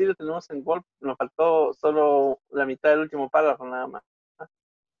 Sí lo tenemos en Word, nos faltó solo la mitad del último párrafo nada más.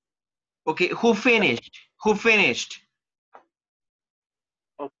 Okay, who finished? Who finished?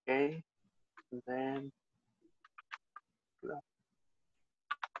 Okay. Then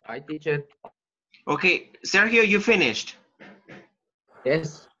Hi, teacher. Okay, Sergio, you finished.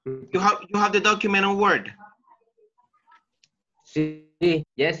 Yes. You have the document on Word. Sí,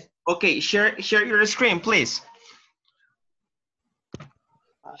 yes. Okay, share your screen, please.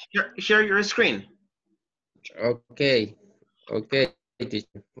 Share your screen. Okay. Okay,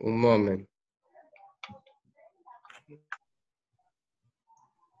 teacher. Un moment.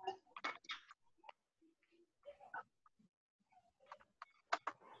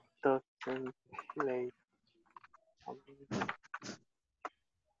 doesn't play.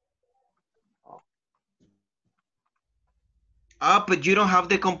 Ah, but you don't have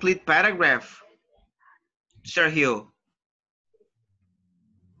the complete paragraph, Sergio.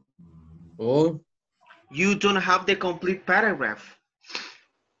 Oh, You don't have the complete paragraph.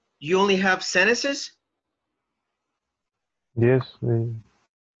 You only have sentences? Yes,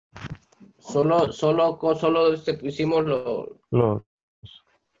 solo hicimos los.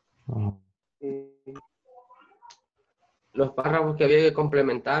 los párrafos que había que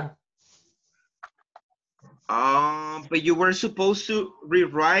complementar. But you were supposed to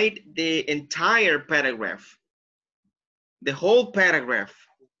rewrite the entire paragraph. The whole paragraph.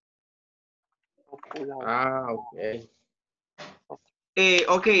 Ah, okay.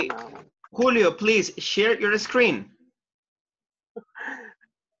 Okay, Julio, please share your screen.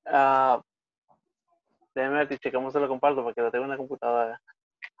 Déjame ver, cómo se lo comparto porque lo tengo en la computadora.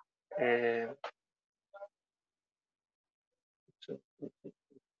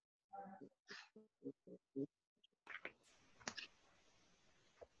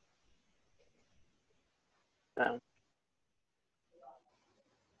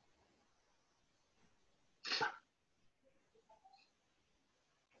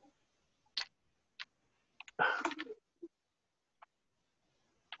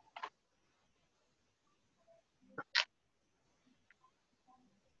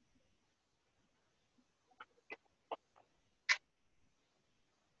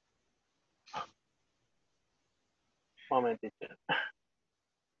 Momentito.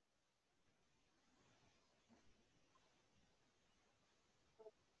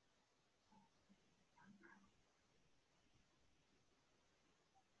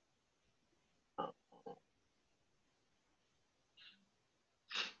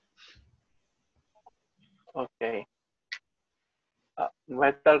 Ok. Voy a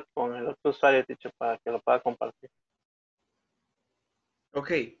estar con el otro usuario, teacher, para que lo pueda compartir.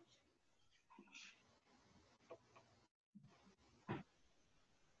 Okay.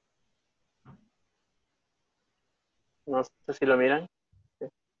 No sé si lo miran.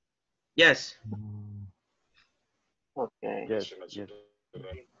 Yes. Okay. Yes, yes.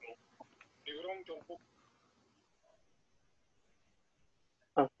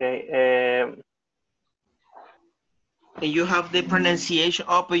 Okay. And you have the pronunciation.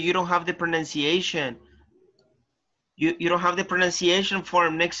 Oh, but you don't have the pronunciation. You don't have the pronunciation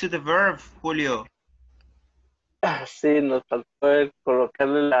form next to the verb, Julio. Sí, nos faltó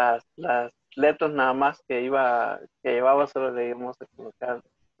colocarle las letras nada más que llevaba, solo le íbamos a colocar,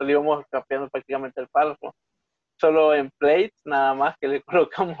 solo íbamos cambiando prácticamente el párrafo. Solo en plates, nada más que le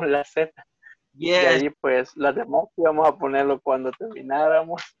colocamos la Z. Yes. De ahí, pues, las demás íbamos a ponerlo cuando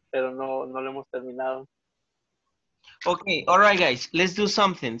termináramos, pero no lo hemos terminado. Okay, all right, guys, let's do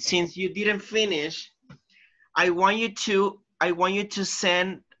something. Since you didn't finish, I want you to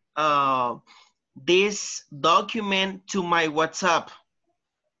send this document to my WhatsApp.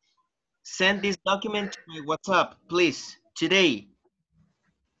 Send this document to my WhatsApp, please, today.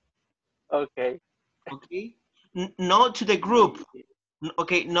 Okay. Okay. Not to the group.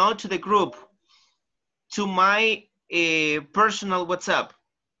 Okay, not to the group. To my personal WhatsApp.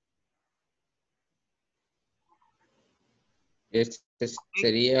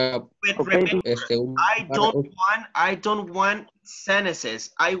 Sería Remember, I don't want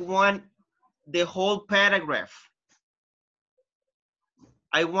sentences. I want the whole paragraph.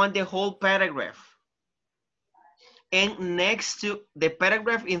 I want the whole paragraph. And next to the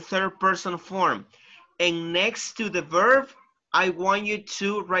paragraph in third person form. And next to the verb, I want you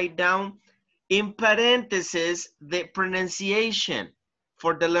to write down in parentheses the pronunciation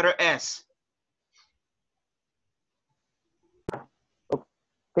for the letter S.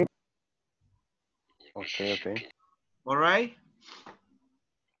 Okay. All right?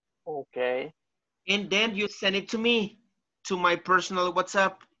 Okay. And then you send it to me, to my personal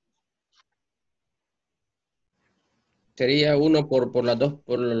WhatsApp. ¿Sería uno por las dos,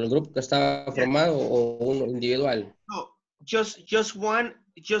 por el grupo que estaba formado o uno individual? No, just one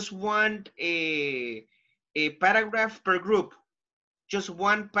just want a paragraph per group. Just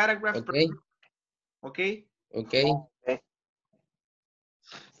one paragraph per Okay, group. Okay? okay. Okay.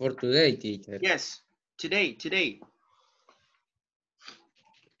 For today, teacher. Yes, today.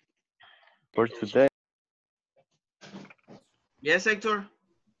 For today, Yes, Hector?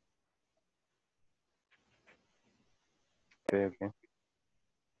 okay.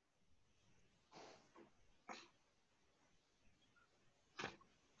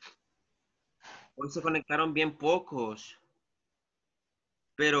 Hoy se conectaron bien pocos,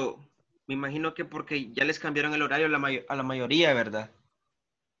 pero me imagino que porque ya les cambiaron el horario a la mayoría, ¿verdad?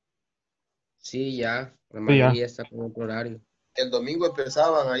 Sí, ya. La Sí, ya. mayoría está con otro horario. El domingo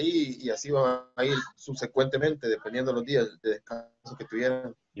empezaban ahí y así van a ir subsecuentemente, dependiendo de los días de descanso que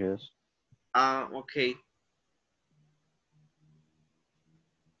tuvieran. Yes. Ah, ok.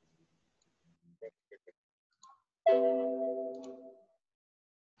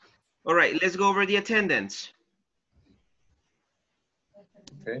 All right, let's go over the attendance.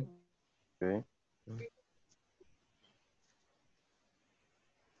 Okay. Okay.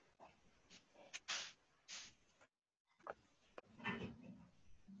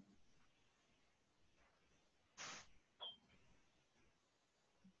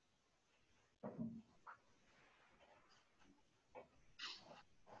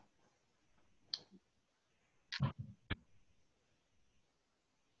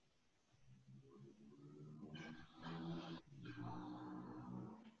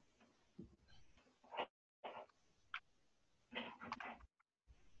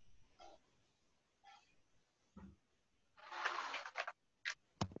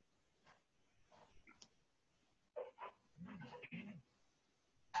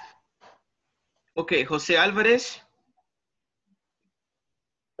 Ok, José Álvarez,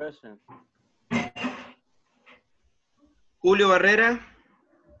 Present. Julio Barrera,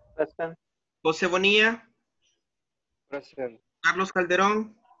 Present. José Bonilla, Present. Carlos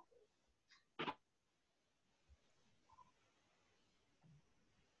Calderón,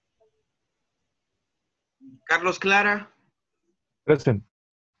 Carlos Clara, Present.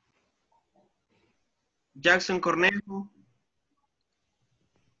 Jackson Cornejo,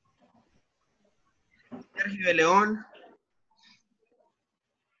 Sergio de León,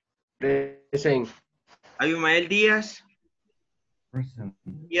 Present. Abimael Díaz, Present.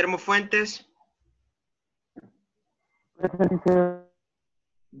 Guillermo Fuentes, Present, teacher.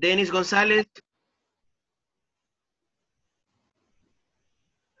 Denis González,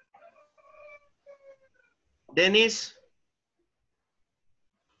 Denis,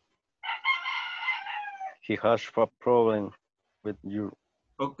 He has a problem with your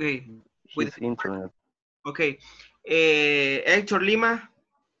ok, his internet. ok. Héctor Lima,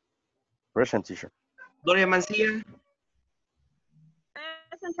 Present, teacher. Gloria Mancilla,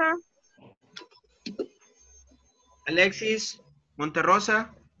 Present, sir. Alexis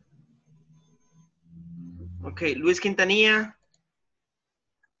Monterrosa, ok, Luis Quintanilla,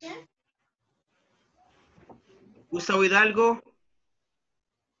 Gustavo Hidalgo,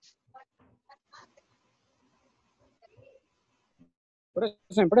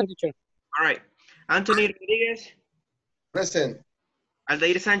 Present, teacher. all right, Anthony Rodríguez, Present.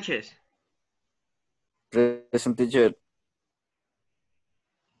 Aldair Sánchez, Present, teacher.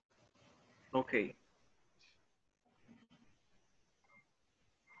 ok.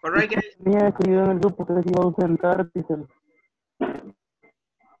 All right, guys. Tenía escrito en el grupo que se iba a ausentar, teacher.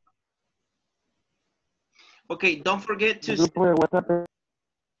 Okay, don't forget to... El grupo de WhatsApp.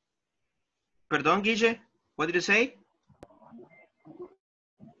 Perdón, Guille, what did you say?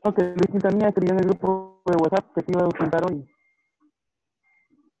 Ok, Luis Quintanilla escribió en el grupo de WhatsApp que se iba a ausentar hoy.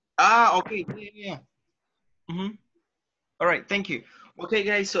 Ah, okay, yeah. Mm-hmm. All right, thank you. Okay,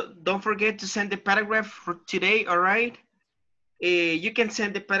 guys, so don't forget to send the paragraph for today, all right? You can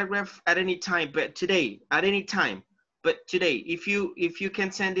send the paragraph at any time, but today, at any time. But today, if you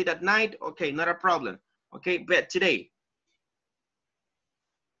can send it at night, okay, not a problem. Okay, but today.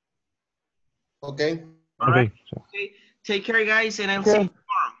 Okay. All right. Okay. Take care, guys, and I'll see you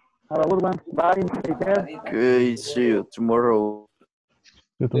tomorrow. Have a good one. Bye. Take care. Okay, see you tomorrow.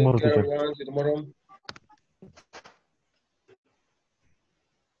 See you tomorrow, Take care, teacher. everyone. See you tomorrow.